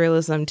Black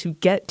surrealism to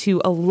get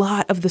to a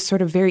lot of the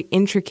sort of very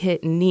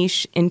intricate,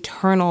 niche,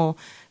 internal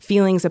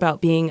feelings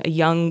about being a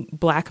young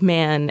Black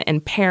man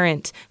and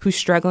parent who's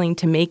struggling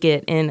to make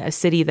it in a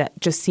city that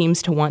just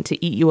seems to want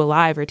to eat you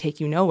alive or take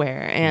you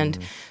nowhere. And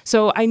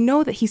so I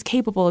know that he's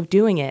capable of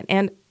doing it.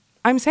 And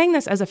I'm saying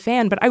this as a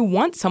fan, but I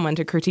want someone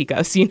to critique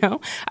us,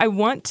 I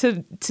want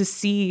to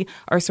see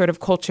our sort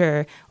of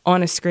culture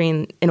on a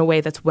screen in a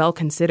way that's well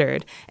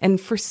considered. And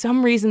for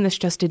some reason, this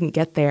just didn't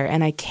get there,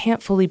 and I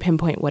can't fully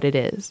pinpoint what it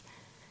is.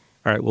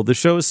 All right. Well, the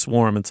show is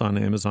Swarm. It's on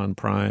Amazon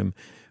Prime.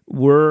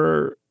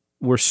 We're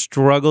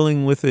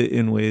struggling with it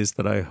in ways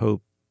that I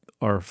hope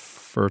are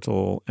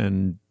fertile,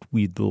 and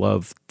we'd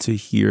love to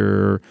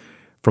hear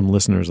from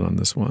listeners on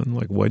this one.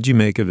 Like, what'd you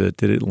make of it?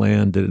 Did it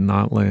land? Did it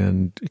not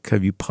land?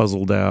 Have you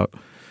puzzled out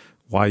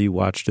why you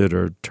watched it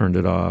or turned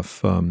it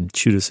off?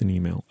 Shoot us an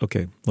email.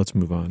 Okay, let's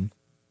move on.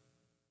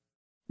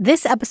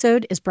 This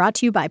episode is brought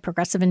to you by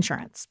Progressive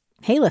Insurance.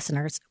 Hey,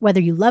 listeners, whether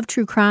you love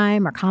true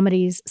crime or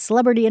comedies,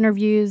 celebrity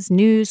interviews,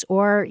 news,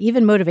 or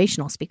even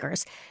motivational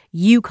speakers,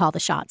 you call the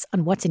shots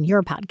on what's in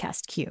your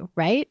podcast queue,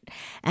 right?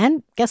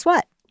 And guess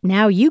what?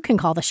 Now you can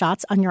call the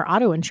shots on your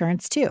auto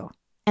insurance, too.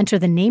 Enter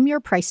the Name Your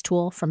Price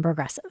tool from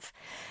Progressive.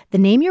 The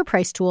Name Your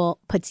Price tool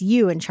puts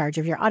you in charge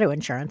of your auto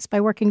insurance by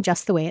working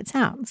just the way it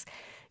sounds.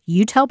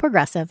 You tell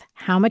Progressive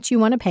how much you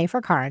want to pay for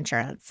car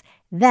insurance.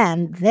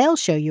 Then they'll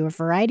show you a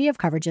variety of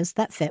coverages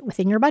that fit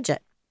within your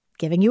budget,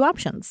 giving you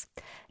options.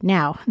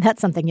 Now,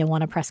 that's something you'll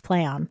want to press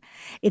play on.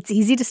 It's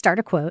easy to start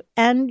a quote,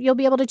 and you'll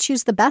be able to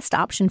choose the best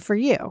option for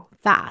you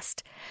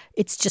fast.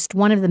 It's just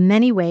one of the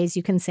many ways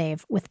you can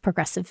save with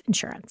Progressive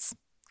Insurance.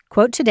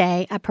 Quote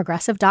today at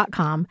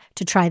Progressive.com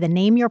to try the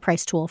Name Your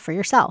Price tool for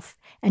yourself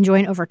and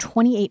join over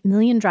 28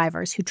 million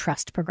drivers who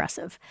trust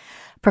Progressive.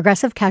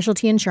 Progressive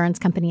Casualty Insurance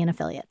Company and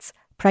Affiliates.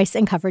 Price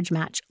and coverage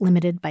match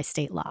limited by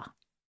state law.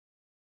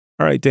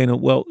 All right, Dana.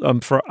 Well, I'm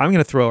going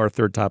to throw our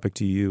third topic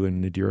to you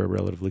and Nadira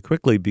relatively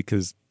quickly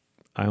because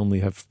I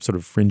only have sort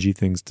of fringy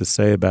things to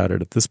say about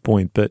it at this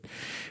point. But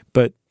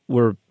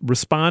we're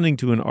responding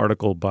to an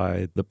article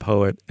by the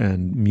poet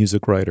and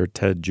music writer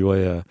Ted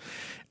Gioia,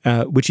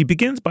 which he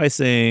begins by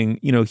saying,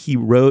 he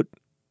wrote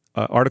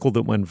an article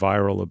that went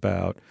viral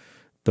about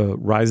the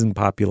rising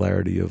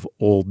popularity of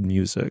old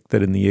music,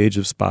 that in the age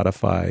of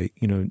Spotify,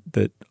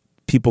 that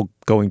people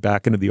going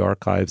back into the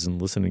archives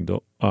and listening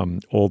to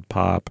old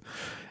pop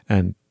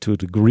and to a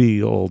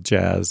degree old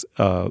jazz,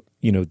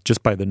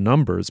 just by the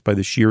numbers, by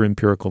the sheer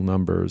empirical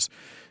numbers,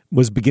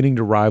 was beginning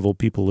to rival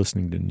people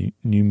listening to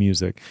new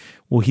music.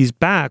 Well, he's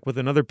back with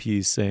another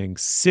piece saying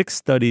 6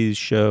 studies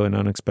show an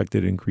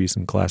unexpected increase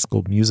in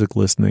classical music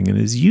listening. And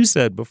as you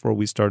said before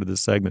we started this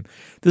segment,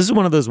 this is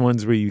one of those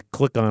ones where you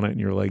click on it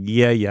and you're like,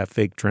 yeah,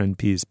 fake trend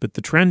piece. But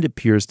the trend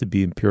appears to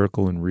be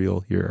empirical and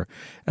real here,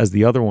 as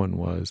the other one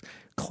was.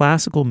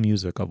 Classical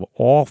music, of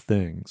all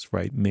things,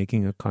 right,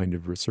 making a kind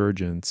of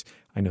resurgence.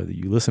 I know that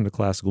you listen to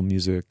classical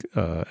music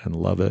and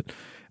love it.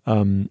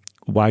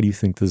 Why do you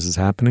think this is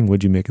happening?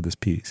 What do you make of this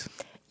piece?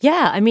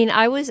 Yeah, I mean,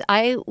 I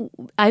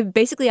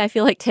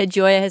feel like Ted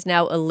Gioia has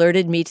now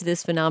alerted me to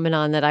this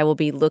phenomenon that I will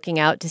be looking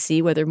out to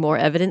see whether more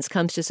evidence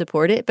comes to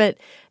support it. But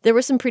there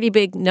were some pretty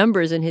big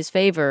numbers in his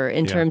favor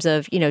in terms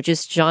of,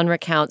 just genre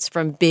counts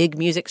from big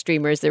music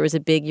streamers. There was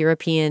a big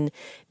European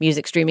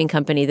music streaming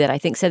company that I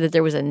think said that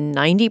there was a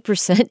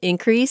 90%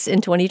 increase in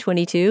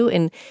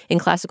 2022 in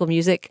classical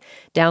music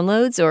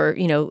downloads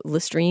or,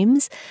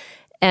 streams.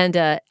 And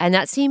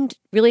that seemed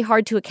really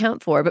hard to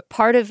account for. But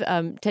part of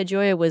Ted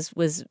Gioia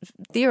was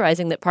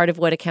theorizing that part of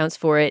what accounts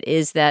for it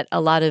is that a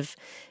lot of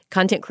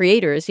content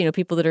creators,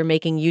 people that are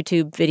making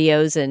YouTube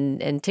videos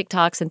and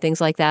TikToks and things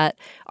like that,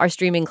 are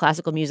streaming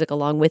classical music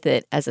along with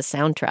it as a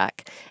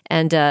soundtrack.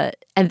 And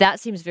that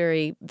seems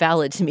very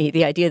valid to me,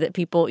 the idea that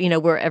people,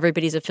 where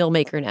everybody's a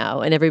filmmaker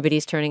now and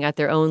everybody's turning out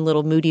their own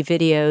little moody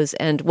videos.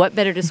 And what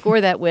better to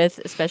score that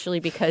with, especially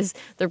because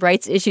the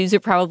rights issues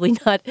are probably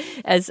not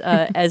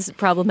as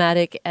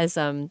problematic as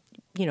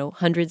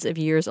hundreds of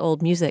years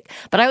old music.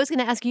 But I was going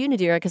to ask you,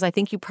 Nadira, because I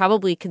think you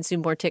probably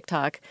consume more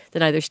TikTok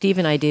than either Steve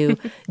and I do.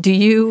 Do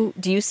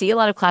you see a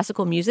lot of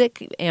classical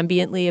music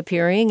ambiently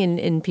appearing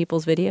in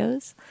people's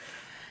videos?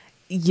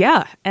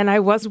 Yeah, and I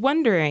was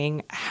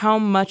wondering how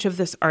much of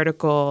this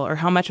article or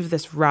how much of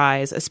this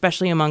rise,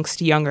 especially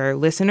amongst younger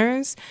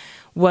listeners,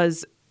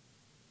 was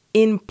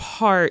in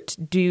part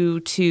due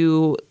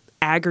to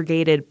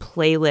aggregated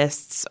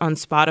playlists on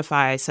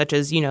Spotify, such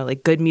as,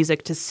 like good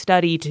music to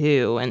study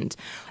to. And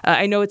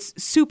I know it's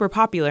super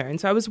popular. And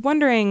so I was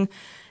wondering,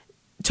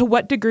 to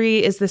what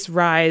degree is this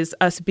rise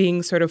us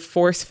being sort of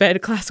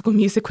force-fed classical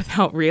music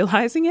without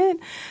realizing it?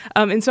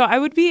 And so I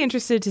would be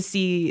interested to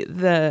see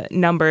the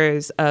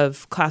numbers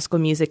of classical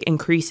music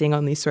increasing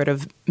on these sort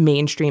of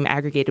mainstream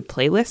aggregated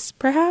playlists,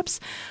 perhaps.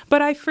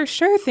 But I for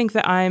sure think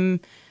that I'm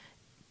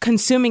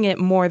consuming it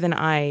more than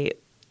I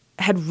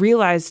had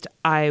realized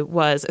I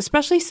was,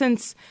 especially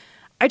since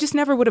I just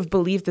never would have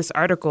believed this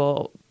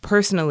article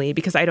personally,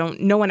 because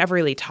no one ever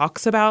really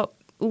talks about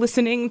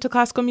listening to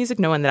classical music,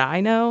 no one that I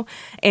know.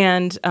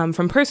 And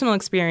from personal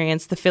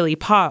experience, the Philly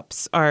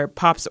Pops, our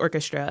Pops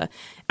Orchestra,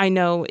 I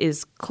know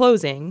is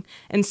closing.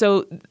 And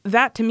so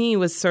that to me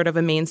was sort of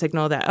a main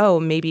signal that,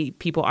 maybe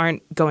people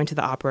aren't going to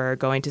the opera or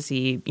going to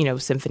see,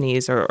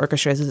 symphonies or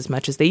orchestras as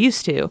much as they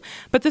used to.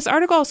 But this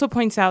article also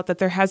points out that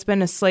there has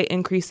been a slight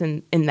increase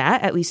in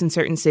that, at least in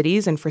certain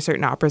cities and for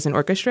certain operas and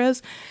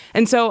orchestras.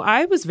 And so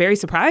I was very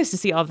surprised to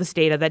see all this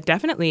data that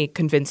definitely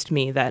convinced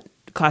me that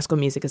classical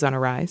music is on a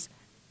rise.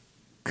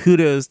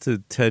 Kudos to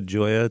Ted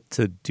Gioia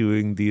to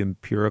doing the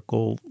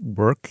empirical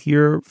work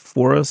here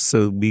for us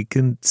so we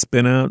can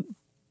spin out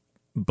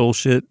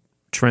bullshit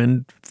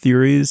trend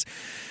theories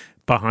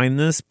behind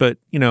this. But,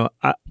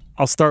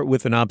 I'll start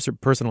with an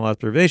personal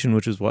observation,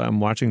 which is why I'm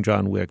watching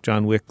John Wick.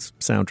 John Wick's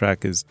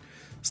soundtrack is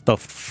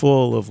stuffed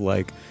full of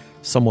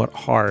somewhat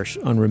harsh,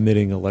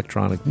 unremitting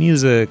electronic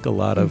music, a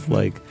lot of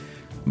a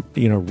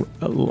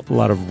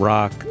lot of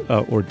rock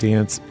or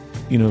dance,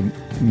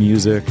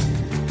 music.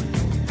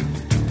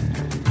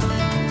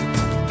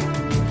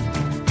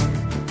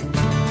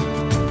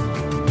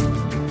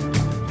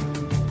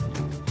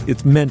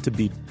 It's meant to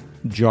be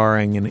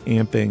jarring and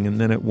amping. And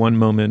then at one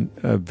moment,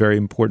 a very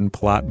important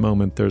plot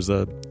moment, there's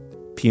a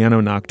piano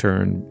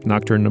nocturne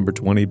number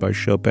 20 by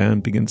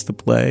Chopin begins to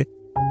play.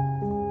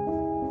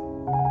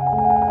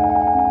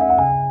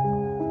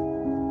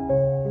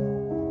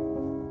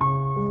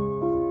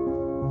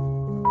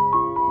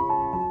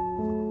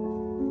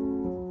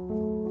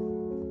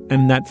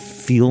 And that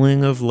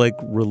feeling of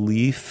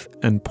relief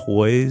and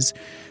poise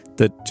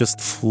that just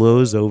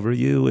flows over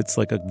you. It's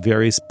like a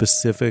very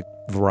specific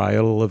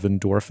varietal of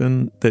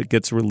endorphin that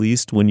gets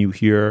released when you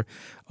hear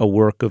a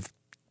work of,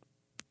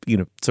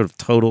 sort of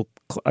total,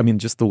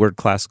 just the word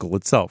classical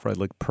itself, right?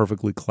 Like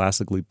perfectly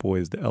classically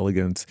poised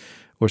elegance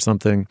or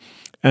something.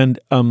 And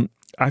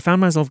I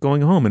found myself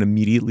going home and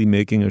immediately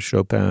making a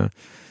Chopin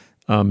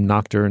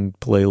nocturne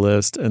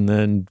playlist and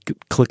then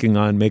clicking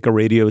on make a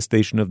radio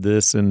station of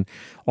this. And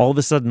all of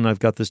a sudden I've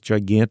got this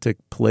gigantic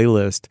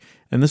playlist.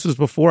 And this was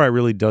before I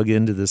really dug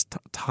into this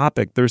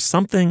topic. There's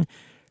something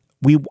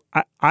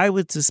I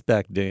would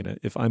suspect, Dana,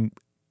 if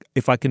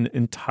I can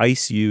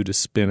entice you to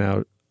spin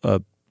out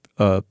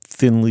a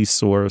thinly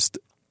sourced,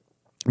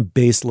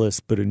 baseless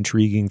but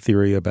intriguing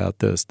theory about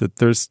this,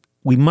 that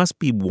we must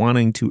be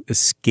wanting to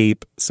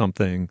escape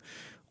something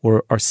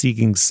or are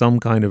seeking some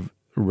kind of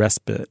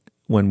respite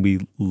when we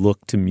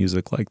look to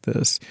music like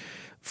this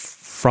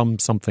from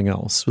something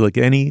else. Like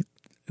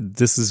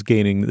this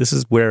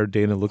is where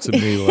Dana looks at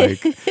me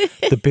like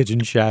the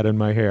pigeon shat in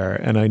my hair,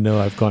 and I know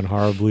I've gone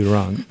horribly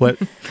wrong. But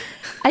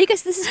I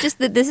guess this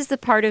is the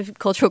part of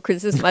cultural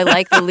criticism I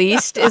like the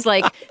least, is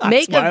like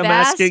make I'm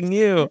asking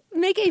you.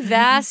 Make a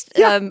vast,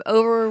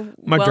 overwhelming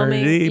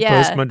modernity,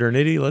 yeah.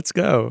 postmodernity. Let's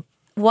go.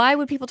 Why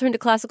would people turn to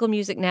classical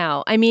music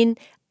now? I mean,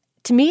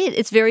 to me,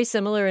 it's very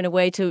similar in a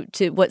way to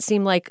what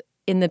seemed like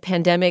in the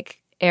pandemic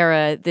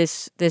era,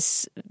 this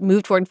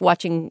move toward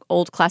watching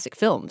old classic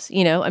films.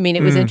 You know, I mean,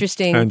 it was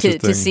interesting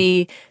to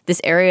see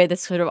this area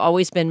that's sort of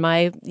always been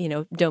my,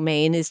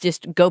 domain, is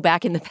just go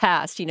back in the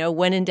past.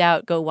 When in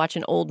doubt, go watch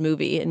an old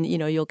movie and,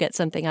 you'll get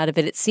something out of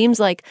it. It seems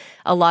like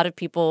a lot of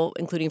people,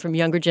 including from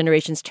younger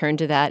generations, turned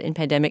to that in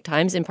pandemic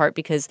times, in part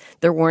because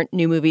there weren't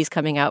new movies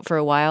coming out for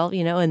a while,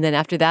 and then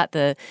after that,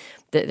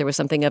 there was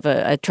something of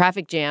a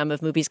traffic jam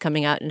of movies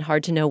coming out and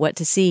hard to know what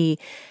to see.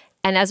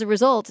 And as a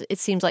result, it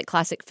seems like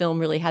classic film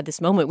really had this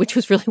moment, which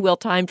was really well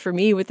timed for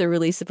me with the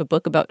release of a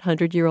book about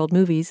 100-year-old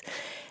movies.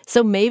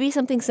 So maybe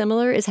something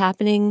similar is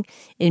happening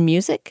in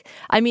music.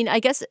 I mean, I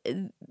guess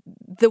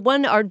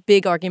our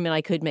big argument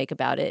I could make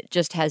about it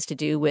just has to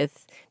do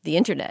with the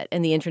internet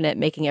and the internet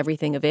making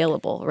everything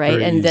available, right?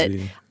 Very and easy.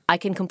 That I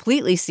can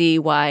completely see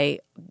why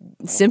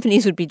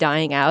symphonies would be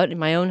dying out. In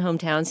my own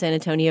hometown, San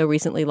Antonio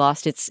recently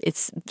lost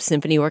its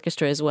symphony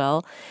orchestra as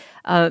well.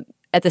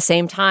 At the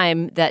same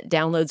time that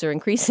downloads are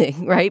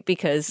increasing, right?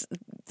 Because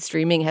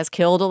streaming has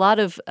killed a lot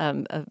of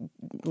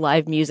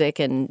live music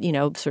and,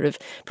 sort of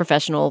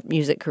professional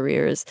music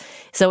careers.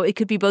 So it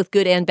could be both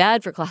good and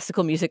bad for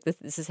classical music that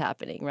this is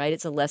happening, right?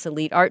 It's a less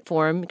elite art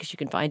form because you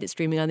can find it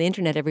streaming on the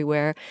internet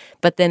everywhere.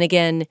 But then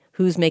again,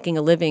 who's making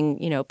a living,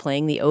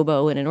 playing the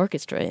oboe in an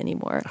orchestra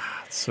anymore?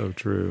 It's so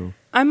true.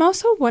 I'm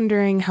also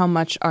wondering how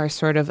much our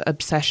sort of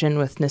obsession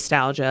with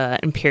nostalgia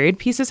and period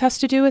pieces has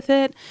to do with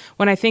it.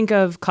 When I think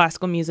of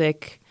classical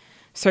music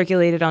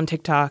circulated on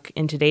TikTok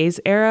in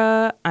today's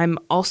era, I'm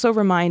also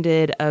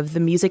reminded of the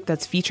music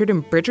that's featured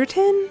in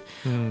Bridgerton,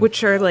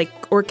 which are like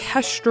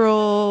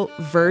orchestral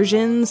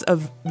versions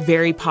of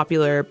very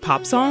popular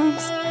pop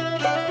songs.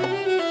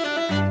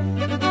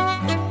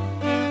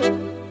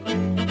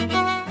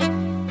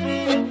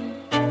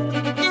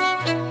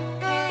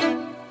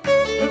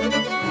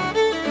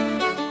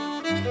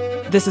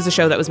 This is a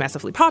show that was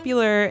massively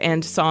popular,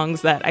 and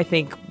songs that I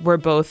think were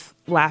both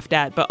laughed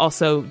at but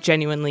also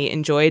genuinely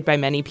enjoyed by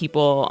many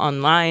people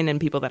online and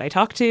people that I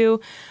talk to.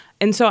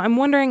 And so I'm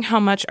wondering how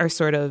much our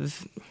sort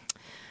of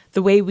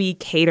the way we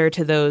cater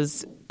to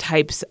those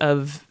types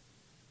of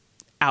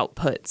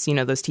outputs,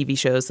 those TV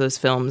shows, those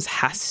films,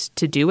 has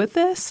to do with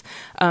this.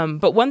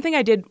 But one thing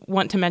I did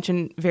want to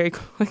mention very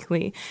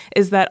quickly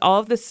is that all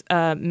of this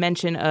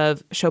mention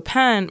of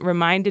Chopin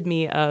reminded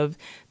me of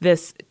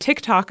this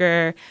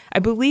TikToker, I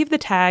believe the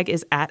tag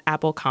is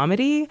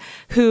 @AppleComedy,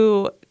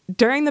 who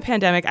during the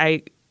pandemic,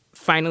 I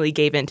finally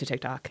gave in to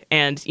TikTok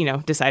and,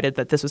 decided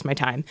that this was my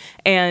time.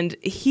 And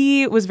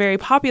he was very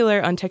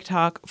popular on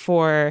TikTok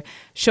for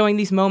showing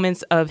these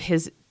moments of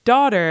his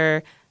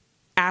daughter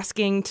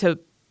asking to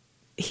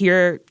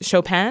hear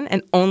Chopin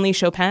and only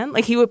Chopin.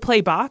 Like he would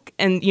play Bach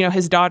and,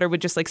 his daughter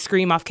would just like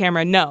scream off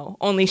camera, no,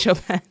 only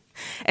Chopin.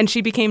 And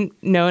she became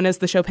known as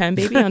the Chopin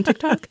baby on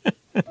TikTok.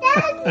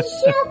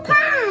 That's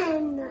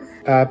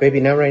Chopin. Baby,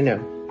 not right now.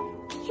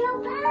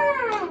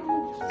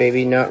 Chopin.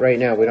 Baby, not right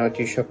now. We don't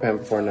do Chopin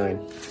before 9.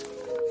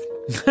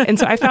 And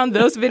so I found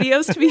those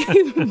videos to be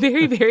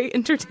very, very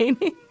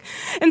entertaining.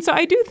 And so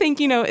I do think,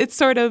 it's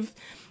sort of,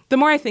 the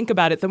more I think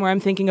about it, the more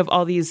I'm thinking of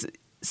all these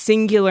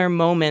singular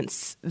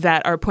moments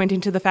that are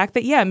pointing to the fact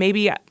that, yeah,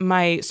 maybe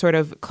my sort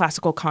of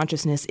classical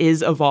consciousness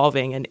is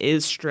evolving and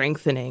is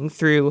strengthening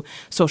through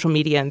social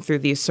media and through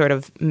these sort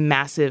of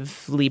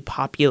massively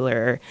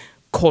popular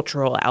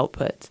cultural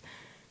outputs.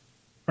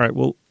 All right.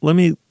 Well, let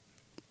me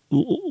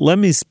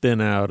spin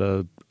out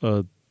a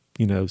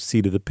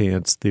seat of the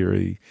pants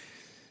theory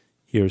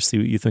here, see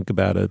what you think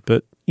about it.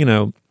 But,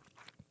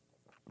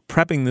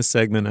 prepping this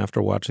segment after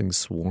watching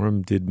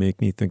Swarm did make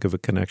me think of a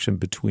connection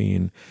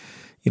between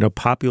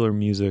popular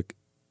music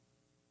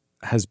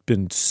has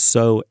been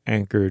so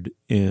anchored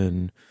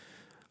in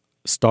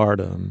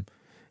stardom.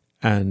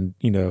 And,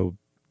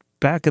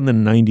 back in the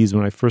 90s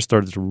when I first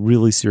started to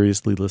really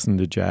seriously listen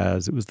to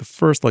jazz, it was the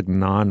first like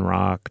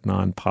non-rock,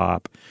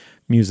 non-pop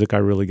music I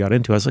really got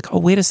into. I was like, oh,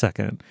 wait a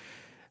second.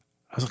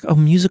 I was like, oh,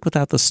 music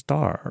without the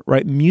star,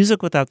 right?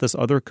 Music without this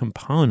other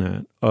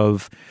component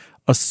of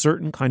a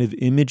certain kind of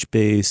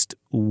image-based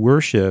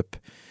worship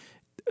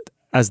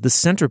as the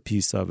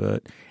centerpiece of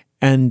it.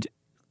 And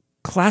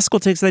classical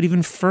takes that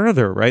even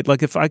further, right?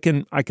 Like if I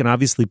can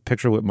obviously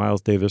picture what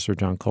Miles Davis or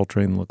John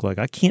Coltrane look like.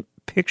 I can't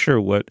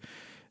picture what,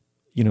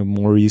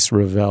 Maurice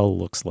Ravel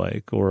looks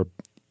like or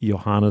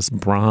Johannes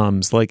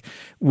Brahms. Like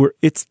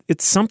it's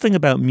something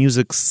about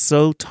music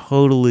so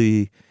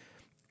totally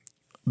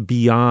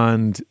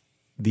beyond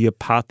the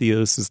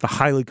apotheosis, the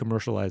highly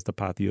commercialized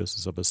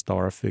apotheosis of a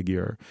star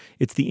figure.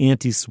 It's the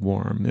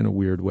anti-swarm in a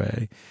weird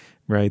way,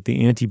 right?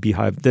 The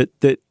anti-beehive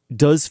that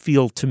does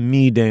feel to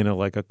me, Dana,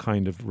 like a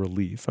kind of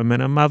relief. I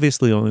mean, I'm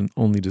obviously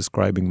only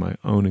describing my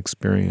own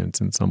experience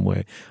in some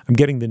way. I'm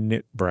getting the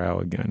knit brow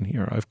again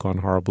here. I've gone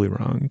horribly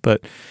wrong.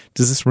 But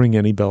does this ring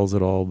any bells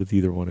at all with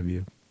either one of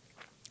you?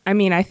 I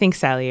mean, I think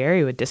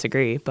Salieri would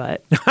disagree,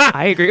 but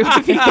I agree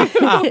with you.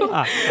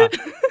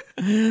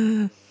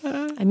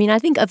 I mean, I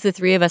think of the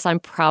three of us, I'm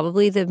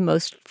probably the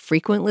most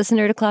frequent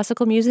listener to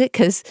classical music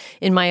because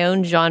in my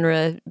own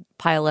genre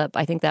pileup,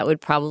 I think that would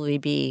probably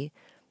be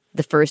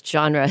the first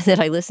genre that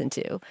I listen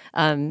to,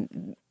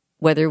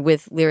 whether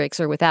with lyrics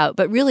or without,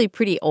 but really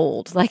pretty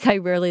old. Like I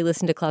rarely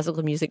listen to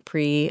classical music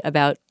pre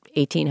about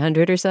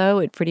 1800 or so.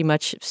 It pretty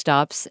much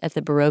stops at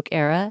the Baroque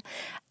era.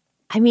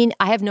 I mean,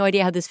 I have no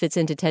idea how this fits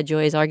into Ted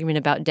Joy's argument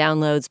about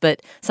downloads,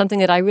 but something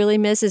that I really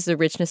miss is the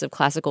richness of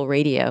classical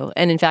radio.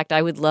 And in fact,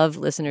 I would love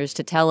listeners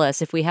to tell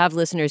us if we have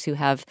listeners who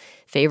have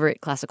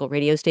favorite classical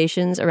radio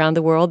stations around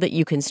the world that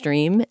you can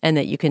stream and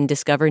that you can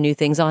discover new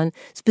things on,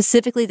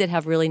 specifically that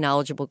have really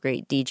knowledgeable,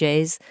 great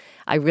DJs.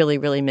 I really,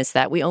 really miss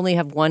that. We only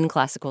have one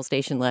classical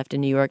station left in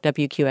New York,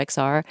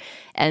 WQXR.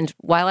 And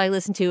while I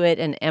listen to it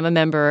and am a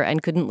member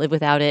and couldn't live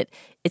without it,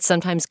 it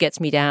sometimes gets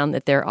me down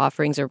that their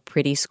offerings are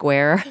pretty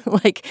square.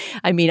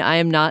 I mean, I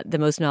am not the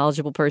most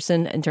knowledgeable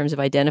person in terms of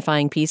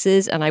identifying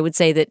pieces. And I would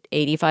say that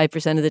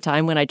 85% of the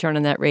time when I turn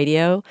on that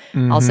radio,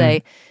 I'll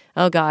say,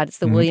 oh, God, it's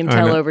the William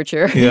Tell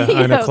Overture. Yeah,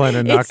 Eine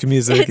kleine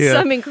Nachtmusik. It's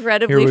some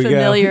incredibly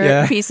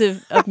familiar piece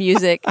of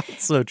music.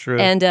 It's so true.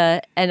 And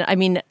I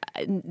mean,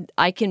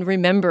 I can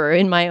remember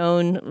in my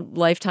own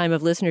lifetime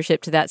of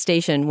listenership to that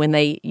station when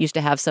they used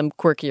to have some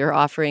quirkier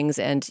offerings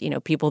and, you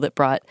know, people that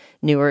brought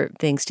newer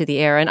things to the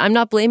air. And I'm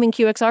not blaming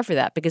QXR for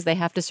that because they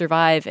have to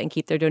survive and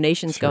keep their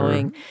donations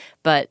going.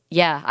 But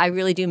yeah, I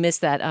really do miss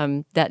that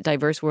that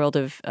diverse world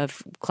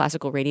of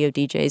classical radio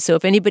DJs. So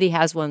if anybody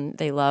has one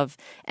they love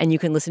and you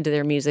can listen to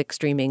their music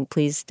streaming,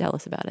 please tell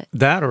us about it.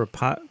 That or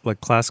like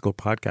classical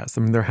podcasts.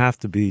 I mean, there have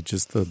to be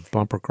just the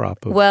bumper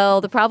crop of...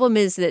 Well, the problem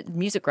is that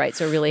music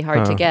rights are really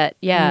hard to get.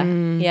 Yeah.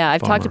 Yeah.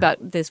 I've talked about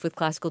this with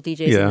classical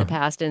DJs in the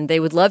past, and they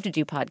would love to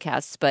do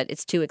podcasts, but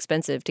it's too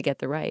expensive to get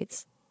the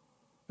rights.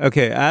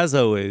 Okay, as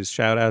always,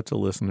 shout out to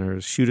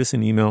listeners. Shoot us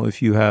an email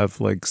if you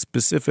have like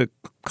specific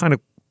kind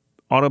of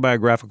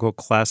autobiographical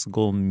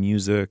classical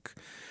music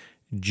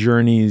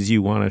journeys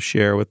you want to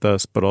share with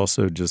us, but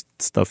also just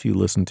stuff you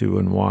listen to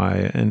and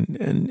why.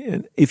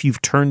 And if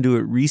you've turned to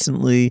it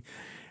recently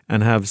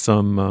and have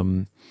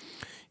some,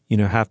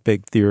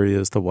 half-baked theory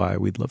as to why,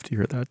 we'd love to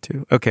hear that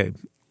too. Okay,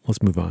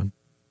 let's move on.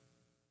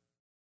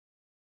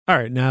 All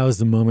right, now is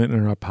the moment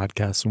in our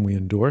podcast when we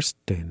endorse.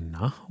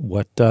 Dana,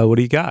 what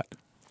do you got?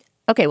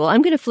 Okay, well,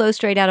 I'm going to flow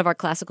straight out of our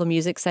classical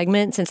music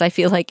segment since I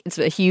feel like it's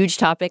a huge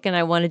topic and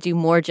I want to do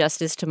more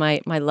justice to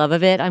my love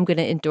of it. I'm going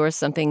to endorse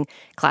something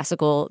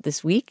classical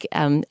this week,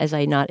 as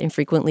I not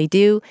infrequently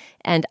do.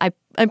 And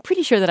I'm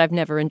pretty sure that I've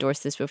never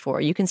endorsed this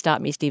before. You can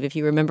stop me, Steve, if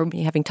you remember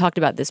me having talked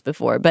about this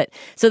before. But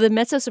so the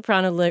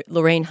mezzo-soprano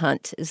Lorraine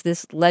Hunt is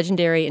this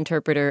legendary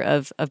interpreter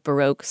of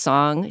Baroque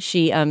song.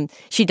 She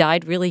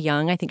died really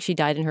young. I think she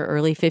died in her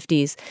early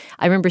 50s.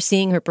 I remember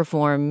seeing her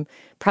perform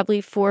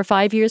probably 4 or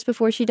 5 years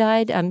before she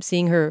died.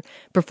 Seeing her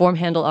perform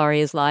Handel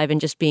arias live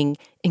and just being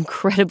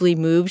incredibly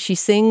moved. She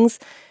sings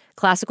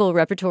classical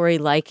repertory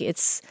like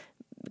it's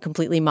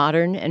completely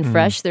modern and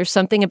fresh. There's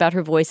something about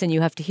her voice, and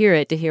you have to hear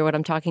it to hear what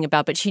I'm talking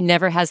about, but she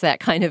never has that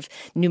kind of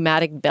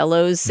pneumatic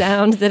bellows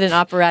sound that an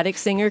operatic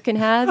singer can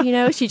have, you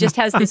know? She just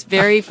has this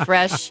very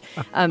fresh,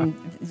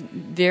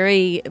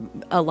 very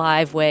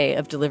alive way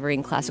of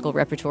delivering classical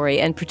repertory,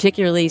 and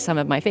particularly some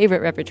of my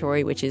favorite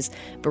repertory, which is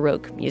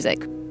Baroque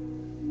music.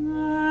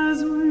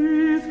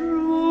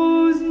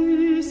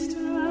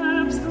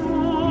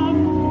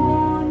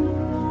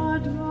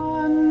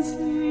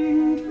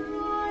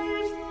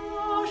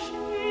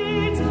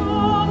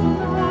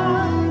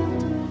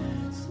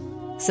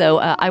 So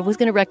I was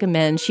going to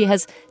recommend, she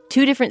has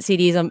 2 different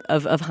CDs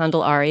of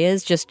Handel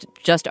arias,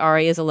 just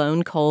arias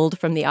alone, culled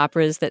from the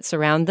operas that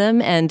surround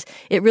them. And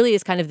it really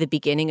is kind of the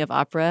beginning of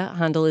opera.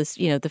 Handel is,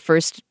 the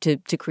first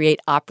to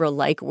create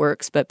opera-like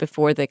works, but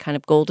before the kind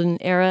of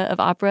golden era of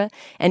opera.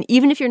 And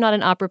even if you're not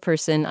an opera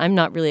person, I'm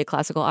not really a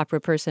classical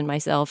opera person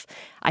myself,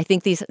 I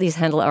think these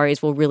Handel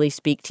arias will really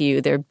speak to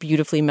you. They're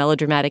beautifully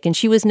melodramatic. And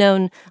she was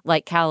known,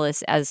 like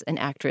Callas, as an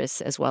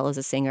actress as well as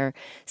a singer.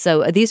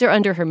 So these are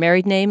under her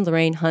married name,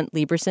 Lorraine Hunt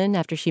Lieberson,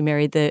 after she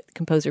married the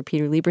composer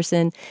Peter Lieberson.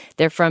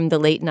 They're from the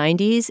late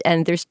 90s,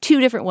 and there's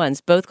 2 different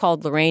ones, both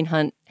called Lorraine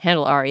Hunt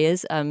Handel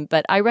arias,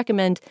 but I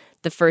recommend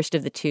the first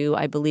of the 2.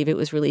 I believe it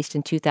was released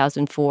in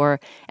 2004,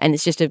 and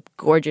it's just a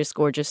gorgeous,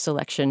 gorgeous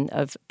selection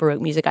of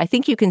Baroque music. I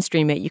think you can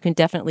stream it. You can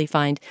definitely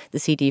find the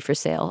CD for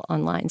sale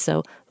online.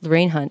 So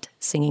Lorraine Hunt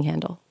singing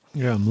Handel.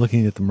 Yeah, I'm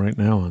looking at them right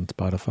now on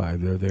Spotify.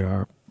 There they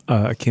are.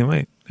 I can't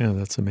wait. Yeah,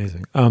 that's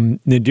amazing.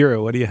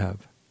 Nadira, what do you have?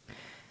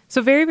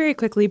 So very, very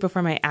quickly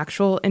before my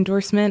actual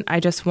endorsement, I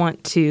just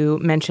want to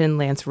mention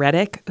Lance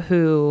Reddick,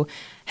 who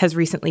has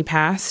recently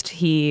passed.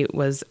 He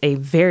was a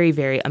very,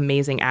 very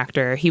amazing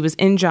actor. He was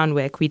in John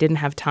Wick. We didn't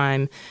have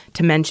time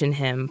to mention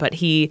him, but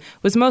he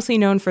was mostly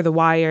known for The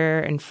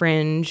Wire and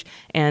Fringe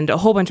and a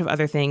whole bunch of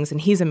other things,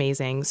 and he's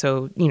amazing.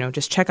 So,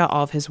 just check out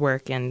all of his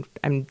work, and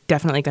I'm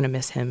definitely going to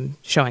miss him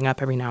showing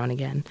up every now and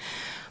again.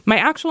 My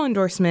actual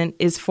endorsement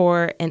is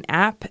for an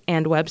app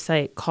and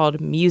website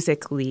called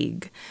Music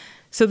League.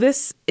 So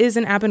this is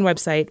an app and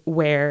website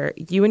where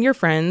you and your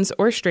friends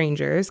or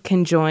strangers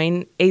can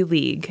join a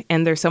league,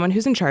 and there's someone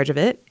who's in charge of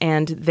it,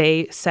 and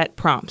they set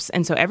prompts.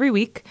 And so every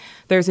week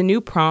there's a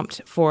new prompt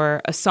for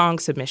a song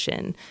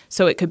submission.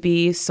 So it could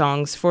be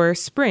songs for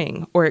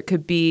spring, or it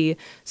could be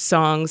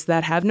songs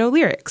that have no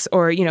lyrics,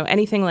 or,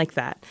 anything like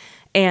that.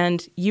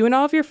 And you and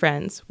all of your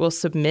friends will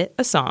submit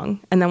a song,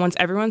 and then once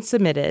everyone's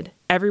submitted,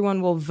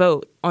 everyone will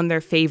vote on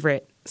their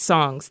favorite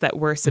songs that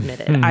were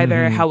submitted,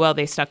 either how well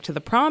they stuck to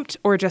the prompt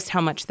or just how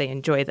much they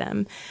enjoy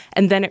them.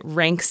 And then it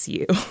ranks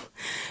you.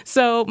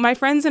 So my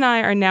friends and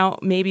I are now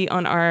maybe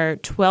on our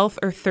 12th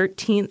or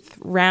 13th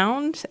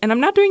round, and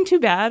I'm not doing too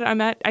bad. I'm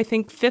at, I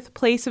think, 5th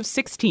place of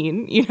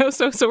 16,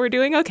 so we're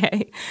doing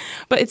okay.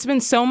 But it's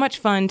been so much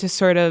fun to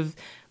sort of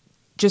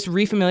just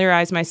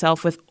refamiliarize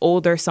myself with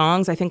older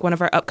songs. I think one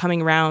of our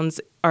upcoming rounds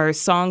are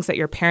songs that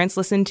your parents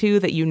listened to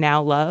that you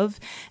now love.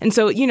 And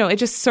so, it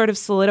just sort of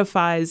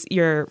solidifies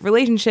your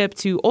relationship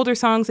to older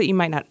songs that you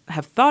might not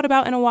have thought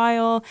about in a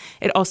while.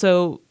 It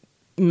also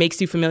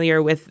makes you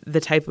familiar with the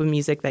type of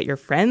music that your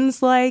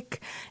friends like.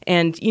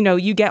 And,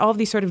 you get all of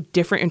these sort of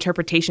different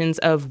interpretations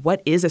of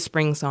what is a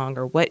spring song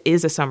or what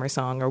is a summer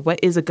song or what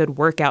is a good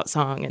workout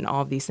song and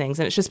all of these things.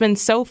 And it's just been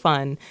so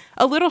fun.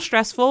 A little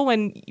stressful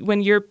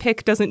when your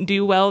pick doesn't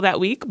do well that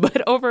week,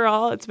 but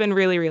overall it's been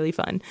really, really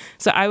fun.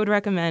 So I would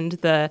recommend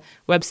the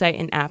website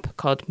and app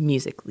called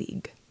Music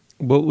League.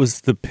 What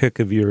was the pick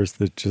of yours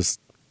that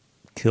just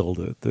killed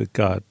it, that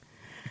got,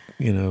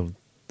 the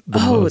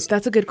most?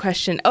 That's a good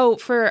question.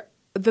 For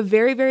the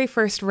very, very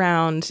first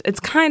round,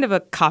 it's kind of a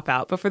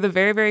cop-out, but for the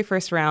very, very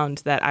first round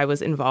that I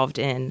was involved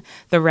in,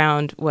 the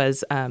round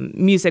was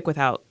music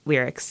without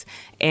lyrics.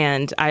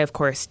 And I, of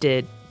course,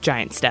 did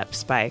Giant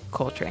Steps by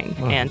Coltrane.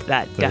 Oh, and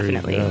that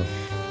definitely,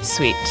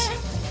 sweet.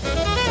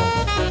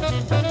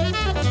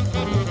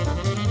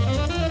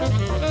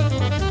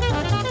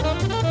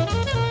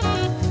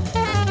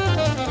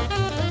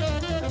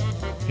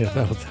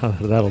 Yeah,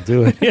 that'll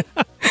do it. Yeah.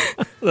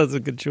 That's a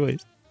good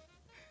choice.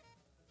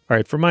 All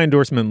right, for my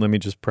endorsement, let me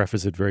just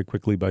preface it very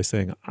quickly by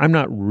saying I'm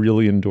not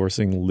really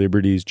endorsing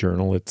Liberty's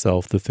Journal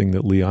itself, the thing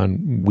that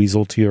Leon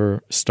Wieseltier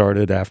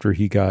started after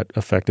he got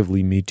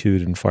effectively Me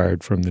Too'd and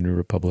fired from the New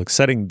Republic.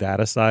 Setting that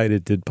aside,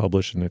 it did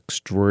publish an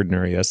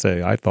extraordinary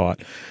essay, I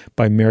thought,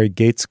 by Mary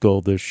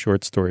Gateskill, the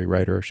short story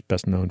writer. She's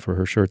best known for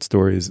her short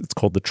stories. It's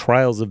called The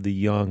Trials of the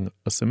Young,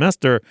 a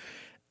Semester.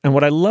 And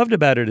what I loved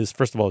about it is,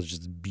 first of all, it's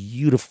just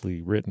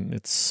beautifully written.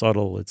 It's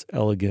subtle, it's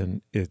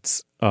elegant,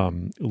 it's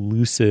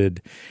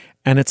lucid,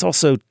 and it's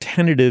also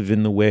tentative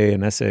in the way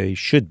an essay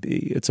should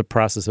be. It's a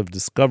process of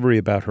discovery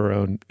about her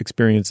own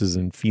experiences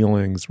and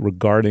feelings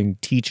regarding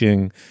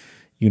teaching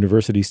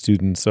university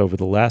students over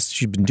the last,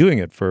 she's been doing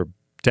it for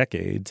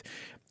decades,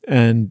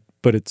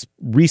 but it's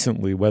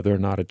recently whether or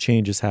not a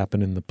change has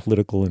happened in the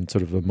political and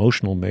sort of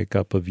emotional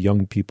makeup of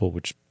young people,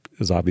 which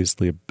is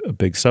obviously a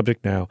big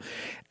subject now.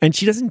 And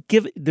she doesn't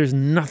there's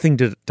nothing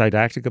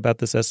didactic about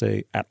this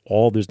essay at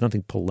all. There's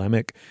nothing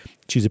polemic.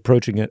 She's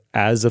approaching it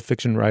as a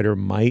fiction writer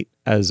might,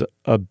 as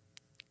a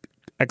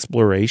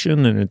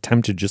exploration, an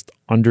attempt to just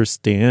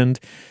understand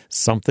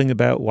something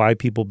about why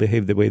people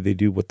behave the way they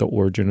do, what the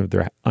origin of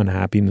their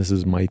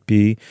unhappinesses might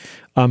be.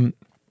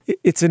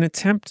 It's an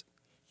attempt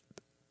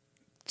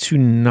to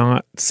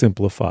not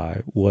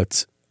simplify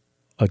what's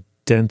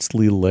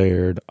densely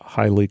layered,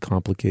 highly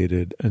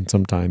complicated, and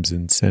sometimes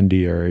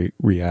incendiary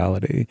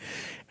reality.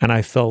 And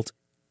I felt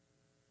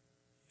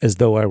as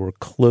though I were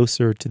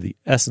closer to the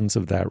essence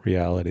of that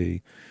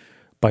reality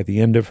by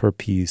the end of her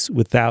piece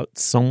without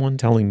someone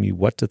telling me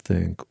what to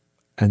think.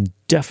 And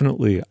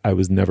definitely I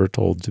was never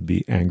told to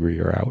be angry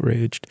or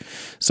outraged.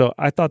 So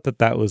I thought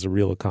that was a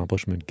real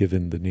accomplishment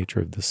given the nature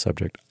of this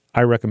subject.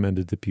 I recommend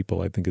it to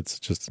people. I think it's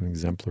just an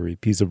exemplary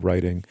piece of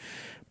writing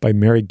by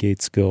Mary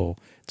Gateskill.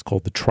 It's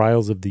called The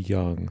Trials of the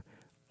Young,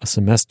 a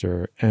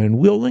Semester, and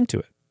we'll link to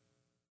it.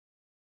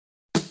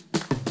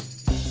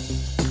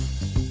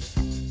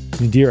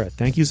 Nadira,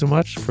 thank you so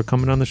much for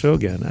coming on the show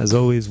again. As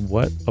always,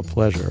 what a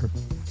pleasure.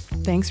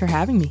 Thanks for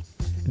having me.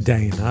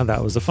 Dana,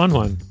 that was a fun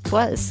one. It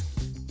was.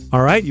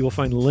 All right, you will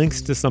find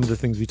links to some of the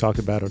things we talked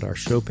about at our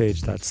show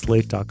page. That's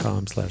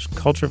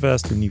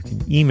slate.com/culturefest, and you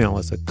can email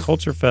us at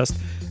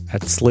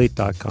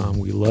culturefest@slate.com.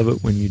 We love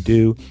it when you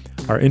do.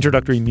 Our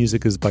introductory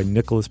music is by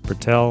Nicholas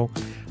Pertel.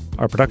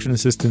 Our production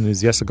assistant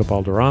is Jessica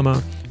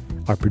Balderrama.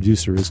 Our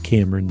producer is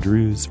Cameron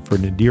Drews. For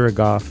Nadira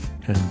Goff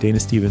and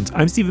Dana Stevens,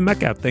 I'm Stephen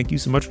Metcalf. Thank you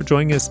so much for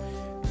joining us.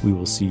 We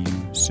will see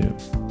you soon.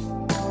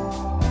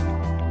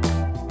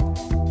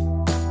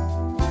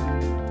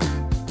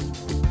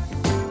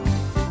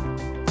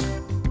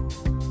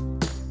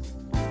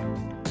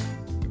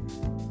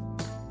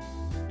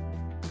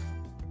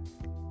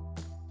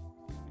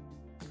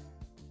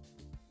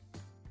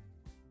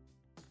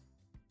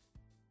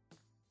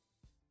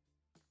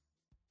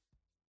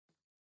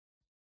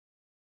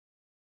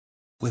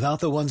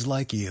 Without the ones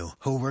like you,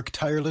 who work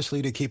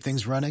tirelessly to keep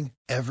things running,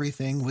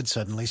 everything would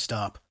suddenly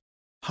stop.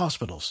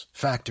 Hospitals,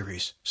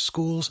 factories,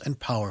 schools, and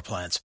power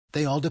plants,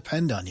 they all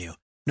depend on you.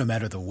 No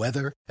matter the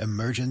weather,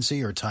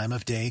 emergency, or time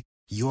of day,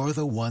 you're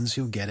the ones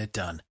who get it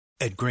done.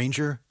 At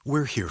Grainger,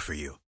 we're here for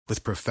you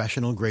with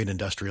professional-grade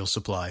industrial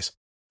supplies.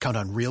 Count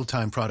on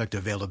real-time product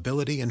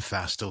availability and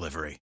fast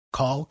delivery.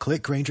 Call,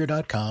 click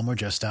Grainger.com, or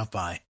just stop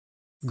by.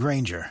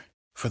 Grainger,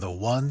 for the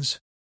ones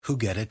who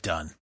get it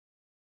done.